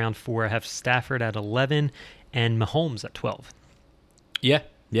my round 4, I have Stafford at 11 and Mahomes at 12. Yeah,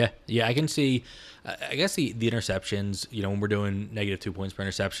 I can see. I guess the interceptions, when we're doing negative 2 points per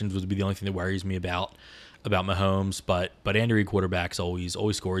interceptions, would be the only thing that worries me about Mahomes. But Andy Reid quarterbacks always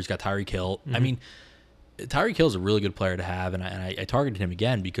score. He's got Tyreek Hill. I mean, Tyreek Hill is a really good player to have, and I targeted him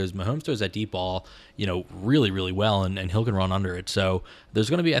again because Mahomes throws that deep ball, really, really well, and Hill can run under it. So there's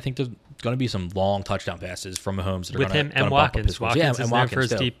going to be some long touchdown passes from Mahomes that are with him and Watkins. Watkins is there for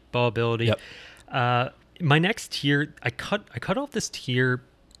his deep ball ability. Yep. My next tier, I cut off this tier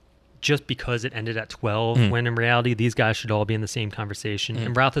just because it ended at 12, when in reality, these guys should all be in the same conversation.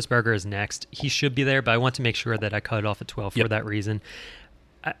 And Roethlisberger is next. He should be there, but I want to make sure that I cut it off at 12 for that reason.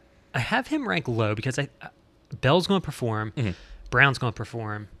 I have him ranked low because Bell's going to perform, Brown's going to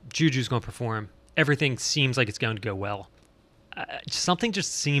perform, Juju's going to perform. Everything seems like it's going to go well. Something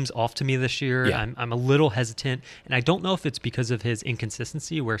just seems off to me this year. Yeah. I'm a little hesitant, and I don't know if it's because of his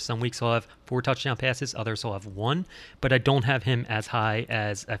inconsistency, where some weeks he'll have 4 touchdown passes, others he'll have 1, but I don't have him as high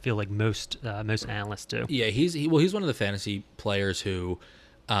as I feel like most analysts do. Yeah, he's one of the fantasy players who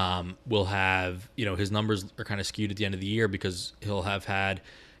will have, his numbers are kind of skewed at the end of the year because he'll have had,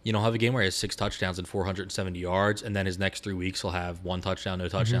 he'll have a game where he has 6 touchdowns and 470 yards, and then his next 3 weeks he'll have 1 touchdown, no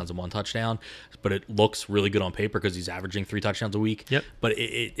touchdowns, and 1 touchdown. But it looks really good on paper because he's averaging 3 touchdowns a week. Yep. But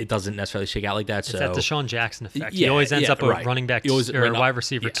it doesn't necessarily shake out like that. It's that Deshaun Jackson effect. Yeah, he always ends up a right. running back Always or a right wide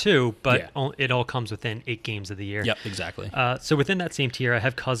receiver too, but Yeah. it all comes within 8 games of the year. Yep, exactly. So within that same tier, I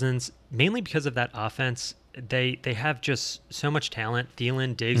have Cousins, mainly because of that offense. They have just so much talent.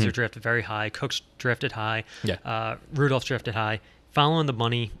 Thielen, Diggs are drafted very high. Cook's drafted high. Yeah. Rudolph's drafted high. Following the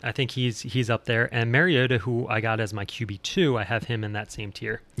money, I think he's up there. And Mariota, who I got as my QB2, I have him in that same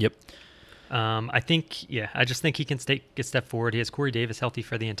tier. Yep. I just think he can take a step forward. He has Corey Davis healthy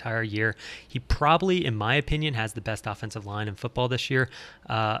for the entire year. He probably, in my opinion, has the best offensive line in football this year.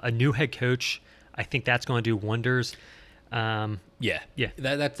 A new head coach, I think that's going to do wonders. Yeah.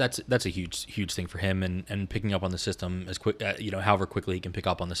 That's a huge thing for him, and picking up on the system as quick, however quickly he can pick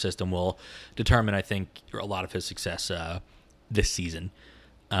up on the system will determine, I think, a lot of his success this season.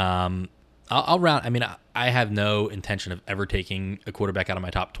 I'll round. I mean, I have no intention of ever taking a quarterback out of my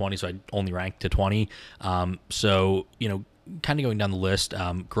top 20, so I only rank to 20. So kind of going down the list,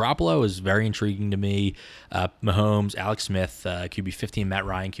 Garoppolo is very intriguing to me. Mahomes, Alex Smith, QB 15, Matt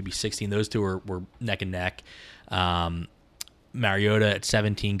Ryan, QB 16. Those two were neck and neck. Mariota at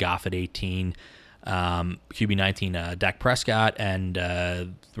 17, Goff at 18, QB 19, Dak Prescott, and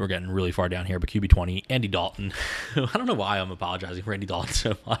we're getting really far down here, but QB 20, Andy Dalton. I don't know why I'm apologizing for Andy Dalton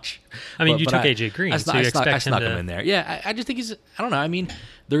so much. I mean, you took AJ Green, so you expect I him snuck to... him in there. Yeah, I just think he's, I don't know. I mean,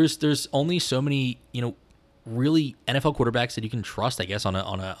 there's only so many, really NFL quarterbacks that you can trust, I guess, on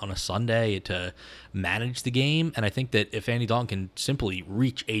a Sunday to manage the game. And I think that if Andy Dalton can simply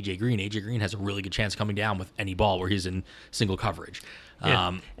reach AJ Green has a really good chance of coming down with any ball where he's in single coverage.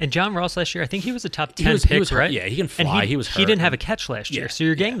 Yeah. And John Ross last year, I think he was a top 10 pick, right? Yeah, he can fly. And he was hurt. He didn't have a catch last year. Yeah. So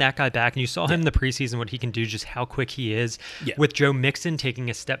you're getting that guy back, and you saw him in the preseason, what he can do, just how quick he is. Yeah. With Joe Mixon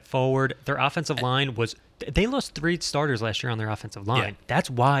taking a step forward, their offensive line was... They lost 3 starters last year on their offensive line. Yeah.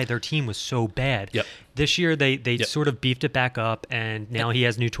 That's why their team was so bad. Yep. This year, they sort of beefed it back up, and now he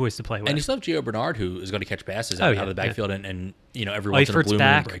has new toys to play with. And you still have Gio Bernard, who is going to catch passes out of the backfield, and every once in a blue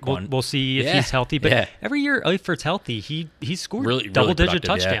moon break one. We'll see if he's healthy. But every year Eifert's healthy, he scored really double-digit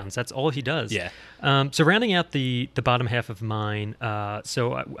productive, touchdowns. That's all he does. Yeah. So rounding out the bottom half of mine,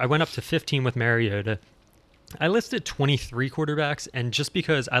 so I went up to 15 with Mariota. I listed 23 quarterbacks, and just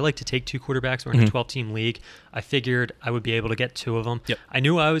because I like to take 2 quarterbacks, we're in a 12-team league, I figured I would be able to get 2 of them. Yep. I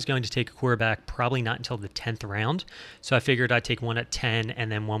knew I was going to take a quarterback probably not until the 10th round, so I figured I'd take one at 10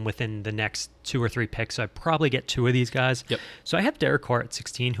 and then one within the next 2 or 3 picks, so I'd probably get 2 of these guys. Yep. So I have Derek Carr at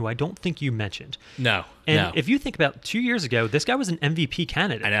 16, who I don't think you mentioned. No. And if you think about 2 years ago, this guy was an MVP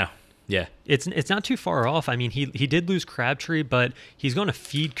candidate. I know. Yeah. It's not too far off. I mean, he did lose Crabtree, but he's going to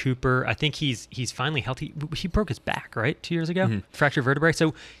feed Cooper. I think he's finally healthy. He broke his back, right? 2 years ago, fractured vertebrae.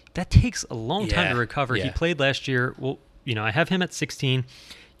 So that takes a long time to recover. Yeah. He played last year. Well, I have him at 16.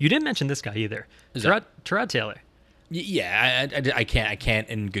 You didn't mention this guy either. Tyrod Taylor. Yeah, I can't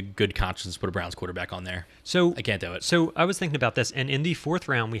in good conscience put a Browns quarterback on there. So I can't do it. So I was thinking about this, and in the 4th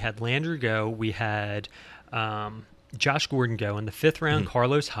round, we had Landry go. We had Josh Gordon go. In the 5th round,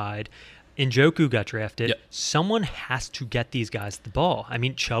 Carlos Hyde. Njoku got drafted. Yep. Someone has to get these guys the ball. I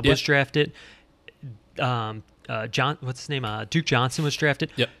mean, Chubb was drafted. What's his name? Duke Johnson was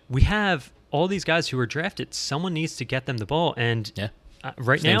drafted. Yep. We have all these guys who were drafted. Someone needs to get them the ball, and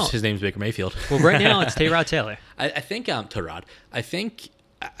His name's Baker Mayfield. Well, right now it's Tyrod Taylor. I think Tyrod. I think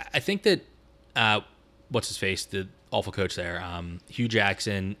that what's his face, the awful coach there, Hugh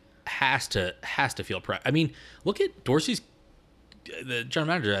Jackson has to feel proud. I mean, look at Dorsey's. The general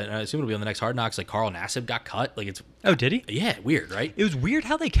manager, I assume it'll be on the next Hard Knocks. Like Carl Nassib got cut. Like it's did he? Yeah, weird, right? It was weird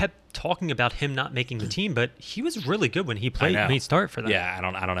how they kept talking about him not making the team, but he was really good when he played. When he started for them. Yeah,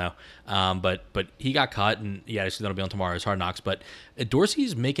 I don't know. But he got cut, and I assume that'll be on tomorrow's Hard Knocks. But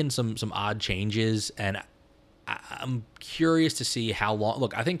Dorsey's making some odd changes, and I'm curious to see how long.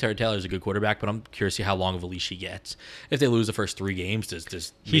 Look, I think Tyrod Taylor is a good quarterback, but I'm curious to see how long of a leash he gets. If they lose the first 3 games,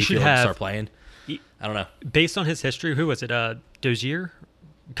 does he start playing? I don't know. Based on his history, who was it? Dozier?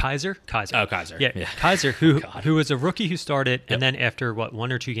 Kaiser? Oh, Kaiser. Yeah. Kaiser, who was a rookie who started, and then after,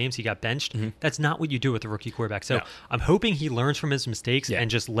 1 or 2 games, he got benched. That's not what you do with a rookie quarterback. So I'm hoping he learns from his mistakes and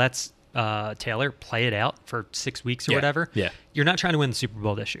just lets Taylor play it out for 6 weeks or whatever. Yeah. You're not trying to win the Super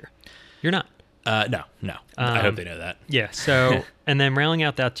Bowl this year. You're not. No. I hope they know that. Yeah, so, and then rounding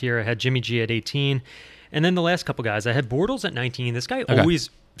out that tier, I had Jimmy G at 18. And then the last couple guys, I had Bortles at 19. This guy always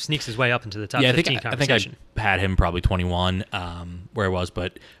sneaks his way up into the top 15 conversation. I think I had him probably 21, where I was,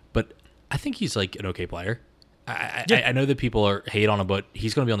 but I think he's like an okay player. I know that people hate on him, but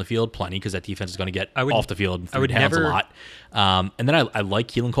he's going to be on the field plenty because that defense is going to get off the field and three downs a lot. And then I like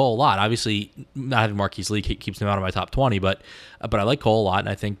Keelan Cole a lot. Obviously, not having Marquise Lee keeps him out of my top 20, but I like Cole a lot, and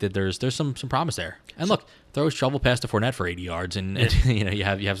I think that there's some promise there. And look, throw a shovel pass to Fournette for 80 yards, and you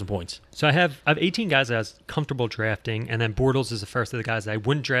have some points. So I have 18 guys that I was comfortable drafting, and then Bortles is the first of the guys that I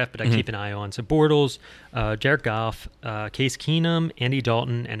wouldn't draft, but I keep an eye on. So Bortles, Jared Goff, Case Keenum, Andy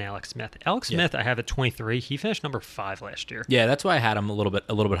Dalton, and Alex Smith. Alex Smith I have at 23. He finished number 5 last year. Yeah, that's why I had him a little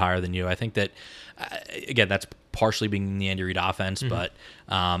bit higher than you. I think that again, that's partially being the Andy Reid offense, but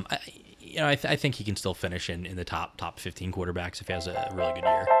I think he can still finish in the top 15 quarterbacks if he has a really good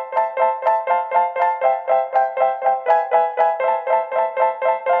year.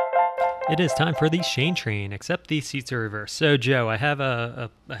 It is time for the Shane Train, except the seats are reversed. So, Joe, I have a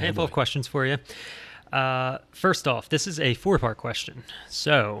handful of questions for you. First off, this is a 4-part question.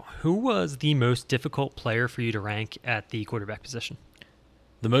 So, who was the most difficult player for you to rank at the quarterback position?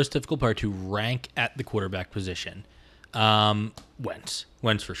 The most difficult player to rank at the quarterback position? Wentz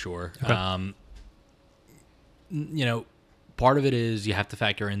for sure. Okay. Part of it is you have to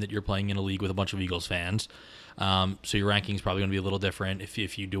factor in that you're playing in a league with a bunch of Eagles fans. So your ranking is probably going to be a little different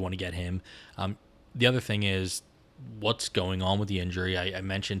if you do want to get him. The other thing is what's going on with the injury. I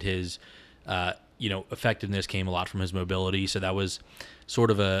mentioned his, effectiveness came a lot from his mobility. So that was sort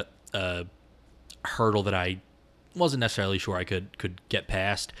of a hurdle that I wasn't necessarily sure I could get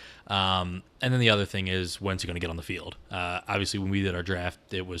past. And then the other thing is, when's he going to get on the field? Obviously, when we did our draft,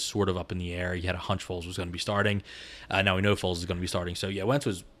 it was sort of up in the air. You had a hunch Foles was going to be starting. Now we know Foles is going to be starting. So, yeah, Wentz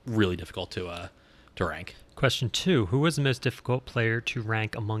was really difficult to rank. Question 2, who was the most difficult player to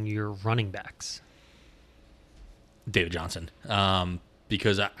rank among your running backs? David Johnson.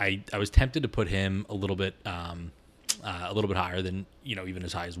 Because I was tempted to put him a little bit higher than, even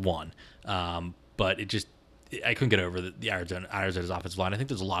as high as 1. But I couldn't get over the irons at his offensive line. I think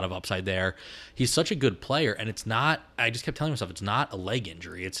there's a lot of upside there. He's such a good player, and it's not. I just kept telling myself it's not a leg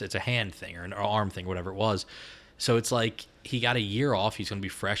injury. It's a hand thing or an arm thing, whatever it was. So it's like he got a year off. He's going to be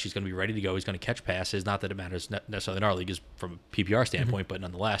fresh. He's going to be ready to go. He's going to catch passes. Not that it matters necessarily in our league, is from a PPR standpoint, but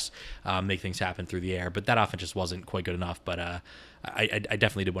nonetheless, make things happen through the air. But that offense just wasn't quite good enough. But I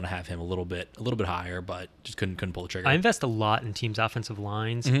definitely did want to have him a little bit higher, but just couldn't pull the trigger. I invest a lot in teams' offensive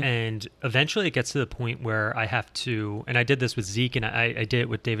lines, and eventually it gets to the point where I have to, and I did this with Zeke, and I did it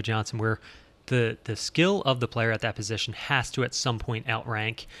with David Johnson, where the skill of the player at that position has to at some point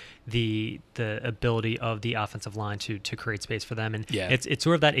outrank the ability of the offensive line to create space for them. And it's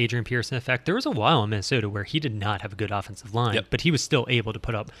sort of that Adrian Peterson effect. There was a while in Minnesota where he did not have a good offensive line, but he was still able to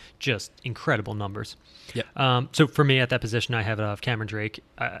put up just incredible numbers. So for me at that position, I have Cameron Drake.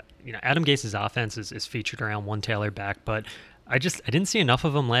 Adam Gase's offense is featured around one Taylor back, but I didn't see enough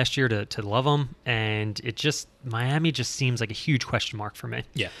of him last year to love him, and Miami just seems like a huge question mark for me.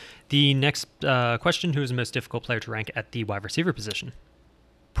 Yeah. The next question: who is the most difficult player to rank at the wide receiver position?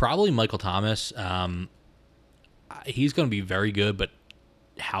 Probably Michael Thomas. He's going to be very good, but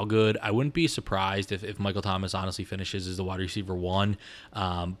how good? I wouldn't be surprised if Michael Thomas honestly finishes as the wide receiver 1.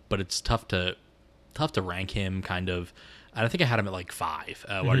 But it's tough to rank him kind of. I think I had him at like 5,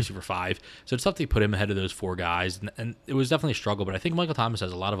 wide receiver 5. So it's tough to put him ahead of those 4 guys. And it was definitely a struggle, but I think Michael Thomas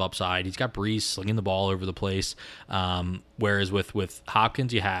has a lot of upside. He's got Brees slinging the ball over the place. Whereas with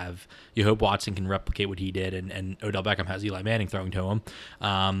Hopkins, you hope Watson can replicate what he did, and Odell Beckham has Eli Manning throwing to him.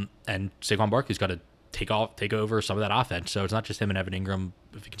 And Saquon Barkley's got to take over some of that offense. So it's not just him and Evan Ingram,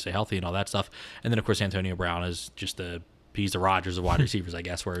 if he can stay healthy and all that stuff. And then, of course, Antonio Brown is just he's the Rodgers of wide receivers, I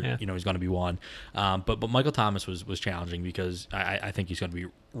guess, where he's going to be one. But Michael Thomas was challenging because I think he's going to be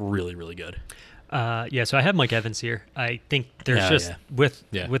really, really good. So I have Mike Evans here. I think there's with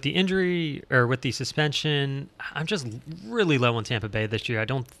the injury or with the suspension, I'm just really low on Tampa Bay this year. I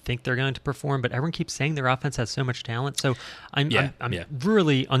don't think they're going to perform, but everyone keeps saying their offense has so much talent. So I'm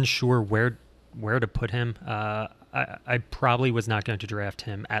really unsure where to put him. I probably was not going to draft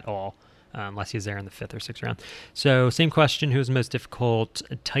him at all. Unless he's there in the 5th or 6th round. So, same question: who's the most difficult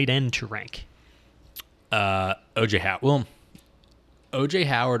tight end to rank? O.J. Howard. Well, O.J.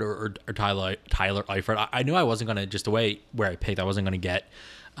 Howard or Tyler Eifert. I knew I wasn't going to, just the way where I picked, I wasn't going to get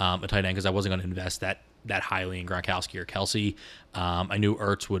a tight end because I wasn't going to invest that highly in Gronkowski or Kelsey. I knew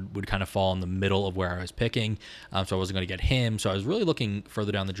Ertz would kind of fall in the middle of where I was picking, so I wasn't going to get him. So I was really looking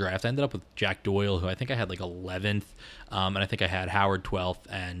further down the draft. I ended up with Jack Doyle, who I think I had like 11th, and I think I had Howard 12th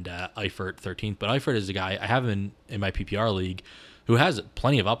and Eifert 13th. But Eifert is a guy, I have him in my PPR league, who has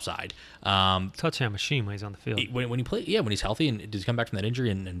plenty of upside. Touchdown machine when he's on the field. When when he's healthy and does he come back from that injury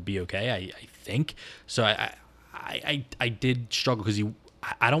and be okay, I think. So I did struggle because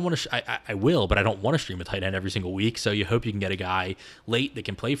I don't want to. I will, but I don't want to stream a tight end every single week. So you hope you can get a guy late that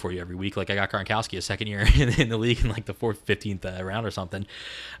can play for you every week. Like I got Gronkowski a second year in the league in like the 4th, 15th round or something.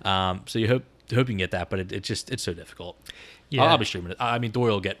 So you hope you can get that, but it's so difficult. Yeah, I'll be streaming it. I mean,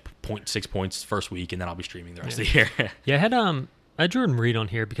 Doyle will get 0.6 points first week, and then I'll be streaming the rest of the year. Yeah, I had Jordan Reed on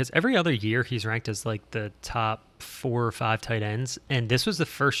here because every other year he's ranked as like the top 4 or 5 tight ends, and this was the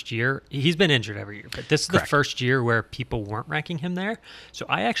first year he's been injured every year, but this is the first year where people weren't ranking him there. So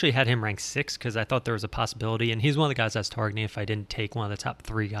I actually had him ranked 6 because I thought there was a possibility, and he's one of the guys I was targeting if I didn't take one of the top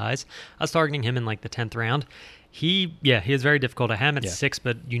 3 guys. I was targeting him in like the 10th round. He is very difficult. I had him at 6,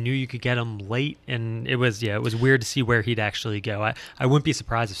 but you knew you could get him late, and it was weird to see where he'd actually go. I wouldn't be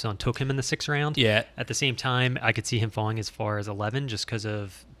surprised if someone took him in the 6th round. Yeah. At the same time, I could see him falling as far as 11 just because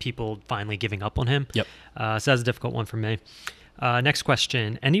of people finally giving up on him. Yep. So that's a difficult one for me. Next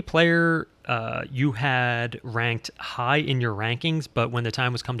question. Any player you had ranked high in your rankings, but when the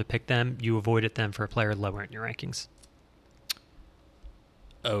time was come to pick them, you avoided them for a player lower in your rankings?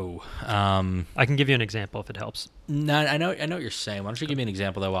 I can give you an example if it helps. No, I know what you're saying. Why don't you give me an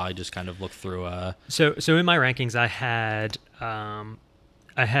example though while I just kind of look through So in my rankings I had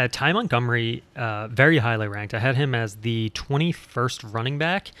Ty Montgomery very highly ranked. I had him as the 21st running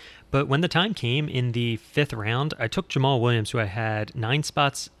back, but when the time came in the 5th round, I took Jamal Williams, who I had 9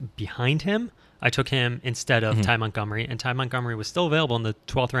 spots behind him. I took him instead of Ty Montgomery, and Ty Montgomery was still available in the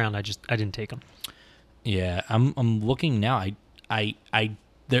 12th round. I didn't take him. Yeah, I'm looking now.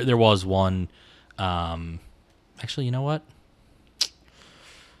 There was one. Actually, you know what?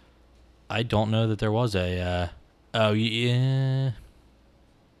 I don't know that there was a. Oh yeah.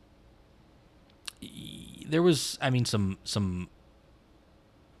 There was. I mean, some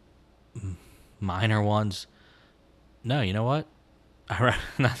minor ones. No, you know what?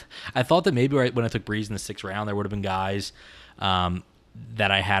 I thought that maybe when I took Breeze in the 6th round, there would have been guys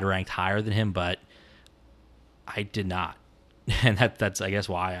that I had ranked higher than him, but I did not. And that's I guess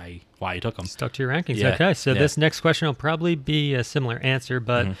why I took him. Stuck to your rankings. Yeah, okay, so this next question will probably be a similar answer,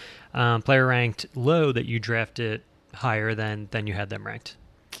 but player ranked low that you drafted higher than you had them ranked.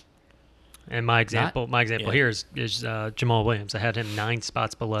 And my example here is Jamal Williams. I had him 9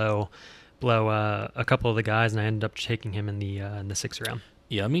 spots below a couple of the guys, and I ended up taking him in the 6th round.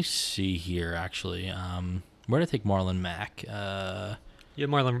 Yeah, let me see here. Actually, where did I take Marlon Mack? You have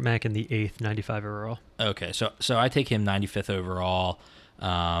Marlon Mack in the 8th, 95 overall. Okay, so I take him 95th overall.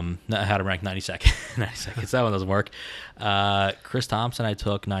 I had him ranked 92nd. 92nd. So that one doesn't work. Chris Thompson, I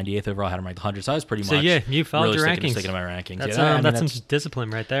took 98th overall. I had him ranked 100. So I was pretty much. So yeah, you followed really your rankings. Sticking to my rankings. That's some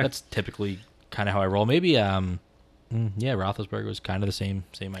discipline right there. That's typically kind of how I roll. Maybe Roethlisberger was kind of the same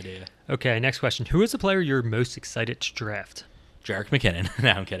idea. Okay, next question. Who is the player you're most excited to draft? Jerick McKinnon.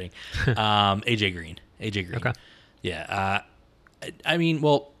 No, I'm kidding. AJ Green. Okay. Yeah. I mean,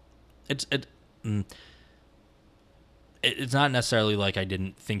 well, it's not necessarily like I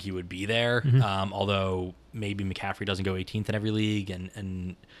didn't think he would be there. Although maybe McCaffrey doesn't go 18th in every league,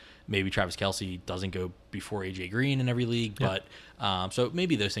 and maybe Travis Kelce doesn't go before AJ Green in every league. Yeah. But so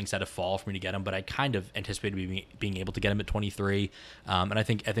maybe those things had to fall for me to get him. But I kind of anticipated being able to get him at 23. And I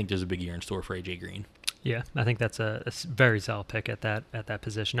think there's a big year in store for AJ Green. Yeah, I think that's a very solid pick at that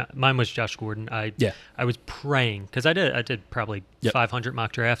position. Mine was Josh Gordon. I was praying because I did probably 500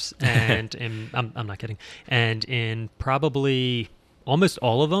 mock drafts, and I'm not kidding. And in probably almost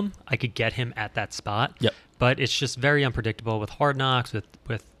all of them, I could get him at that spot. Yep. But it's just very unpredictable with Hard Knocks.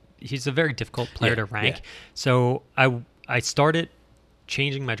 With he's a very difficult player to rank. Yeah. So I started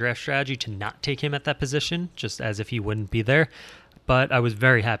changing my draft strategy to not take him at that position, just as if he wouldn't be there. But I was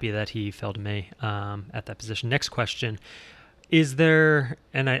very happy that he fell to me at that position. Next question. Is there,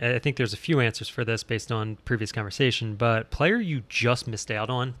 and I think there's a few answers for this based on previous conversation, but player you just missed out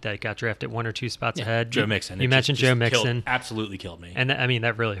on that got drafted 1 or 2 spots ahead? Joe Mixon. You mentioned Joe Mixon. Absolutely killed me. And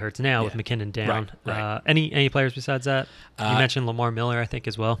that really hurts now with McKinnon down. Right. Any players besides that? You mentioned Lamar Miller, I think,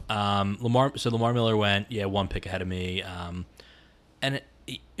 as well. Lamar Miller went 1 pick ahead of me. And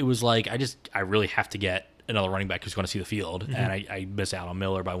it was like, I really have to get another running back who's going to see the field, and I miss out on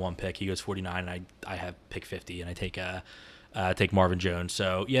Miller by 1 pick. He goes 49, and I have pick 50, and I take Marvin Jones.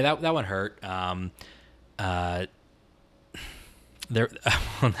 So yeah, that one hurt. There,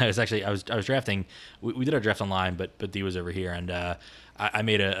 that was actually I was drafting. We did our draft online, but D was over here, and I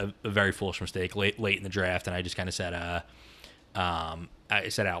made a very foolish mistake late in the draft, and I just kind of said I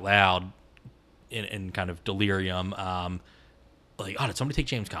said out loud in kind of delirium, like, oh, did somebody take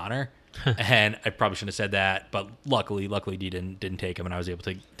James Conner? And I probably shouldn't have said that, but luckily D didn't take him, and I was able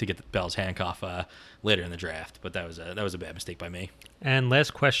to get the Bell's handcuff later in the draft. But that was a bad mistake by me. And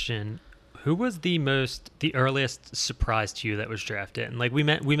last question: who was the earliest surprise to you that was drafted? And like we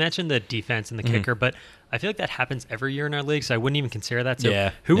mentioned the defense and the kicker, but I feel like that happens every year in our league, so I wouldn't even consider that.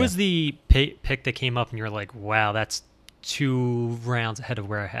 So who was the pick that came up and you're like, wow, that's 2 rounds ahead of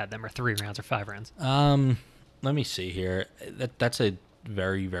where I had them, or 3 rounds, or 5 rounds? Let me see here. That's a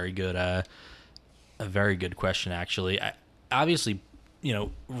very, very good a very good question, actually. Obviously,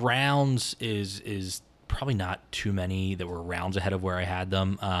 rounds is probably not too many that were rounds ahead of where I had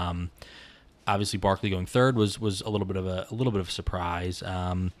them. Obviously, Barkley going third was a little bit of a surprise.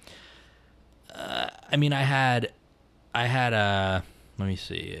 I mean, I had let me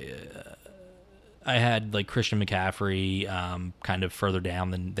see. I had like Christian McCaffrey kind of further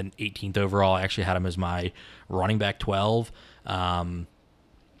down than 18th overall. I actually had him as my running back 12.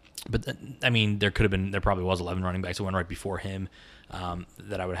 But I mean, there probably was 11 running backs that went right before him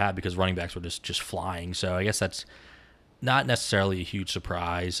that I would have, because running backs were just flying. So I guess that's not necessarily a huge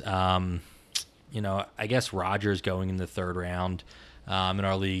surprise. I guess Rodgers going in the 3rd round in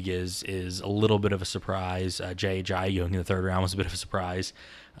our league is a little bit of a surprise. Jay Ajayi going in the 3rd round was a bit of a surprise.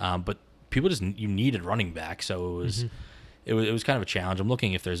 But people you needed running back, so it was kind of a challenge. I'm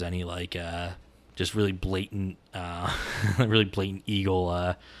looking if there's any like just really blatant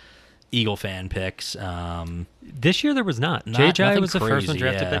Eagle fan picks. This year there was not. Jay was the first one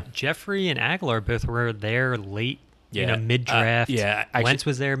drafted, but Jeffrey and Aguilar both were there late, mid-draft. Wentz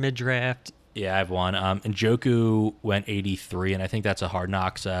was there mid-draft. Yeah, I have one. Njoku went 83, and I think that's a Hard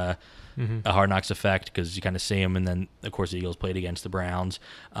Knocks effect, because you kind of see him, and then of course the Eagles played against the Browns.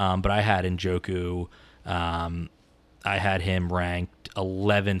 But I had Njoku. I had him ranked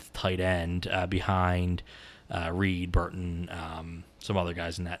 11th tight end behind Reed, Burton, some other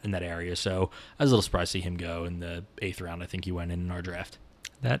guys in that area. So I was a little surprised to see him go in the 8th round. I think he went in our draft.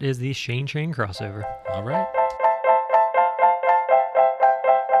 That is the Shane Train crossover. All right.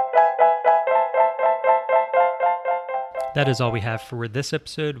 That is all we have for this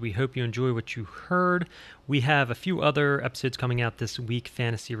episode. We hope you enjoy what you heard. We have a few other episodes coming out this week,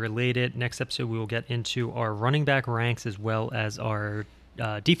 fantasy related. Next episode, we will get into our running back ranks as well as our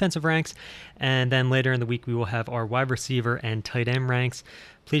defensive ranks. And then later in the week, we will have our wide receiver and tight end ranks.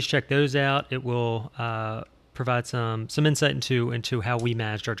 Please check those out. It will provide some insight into how we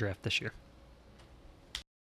managed our draft this year.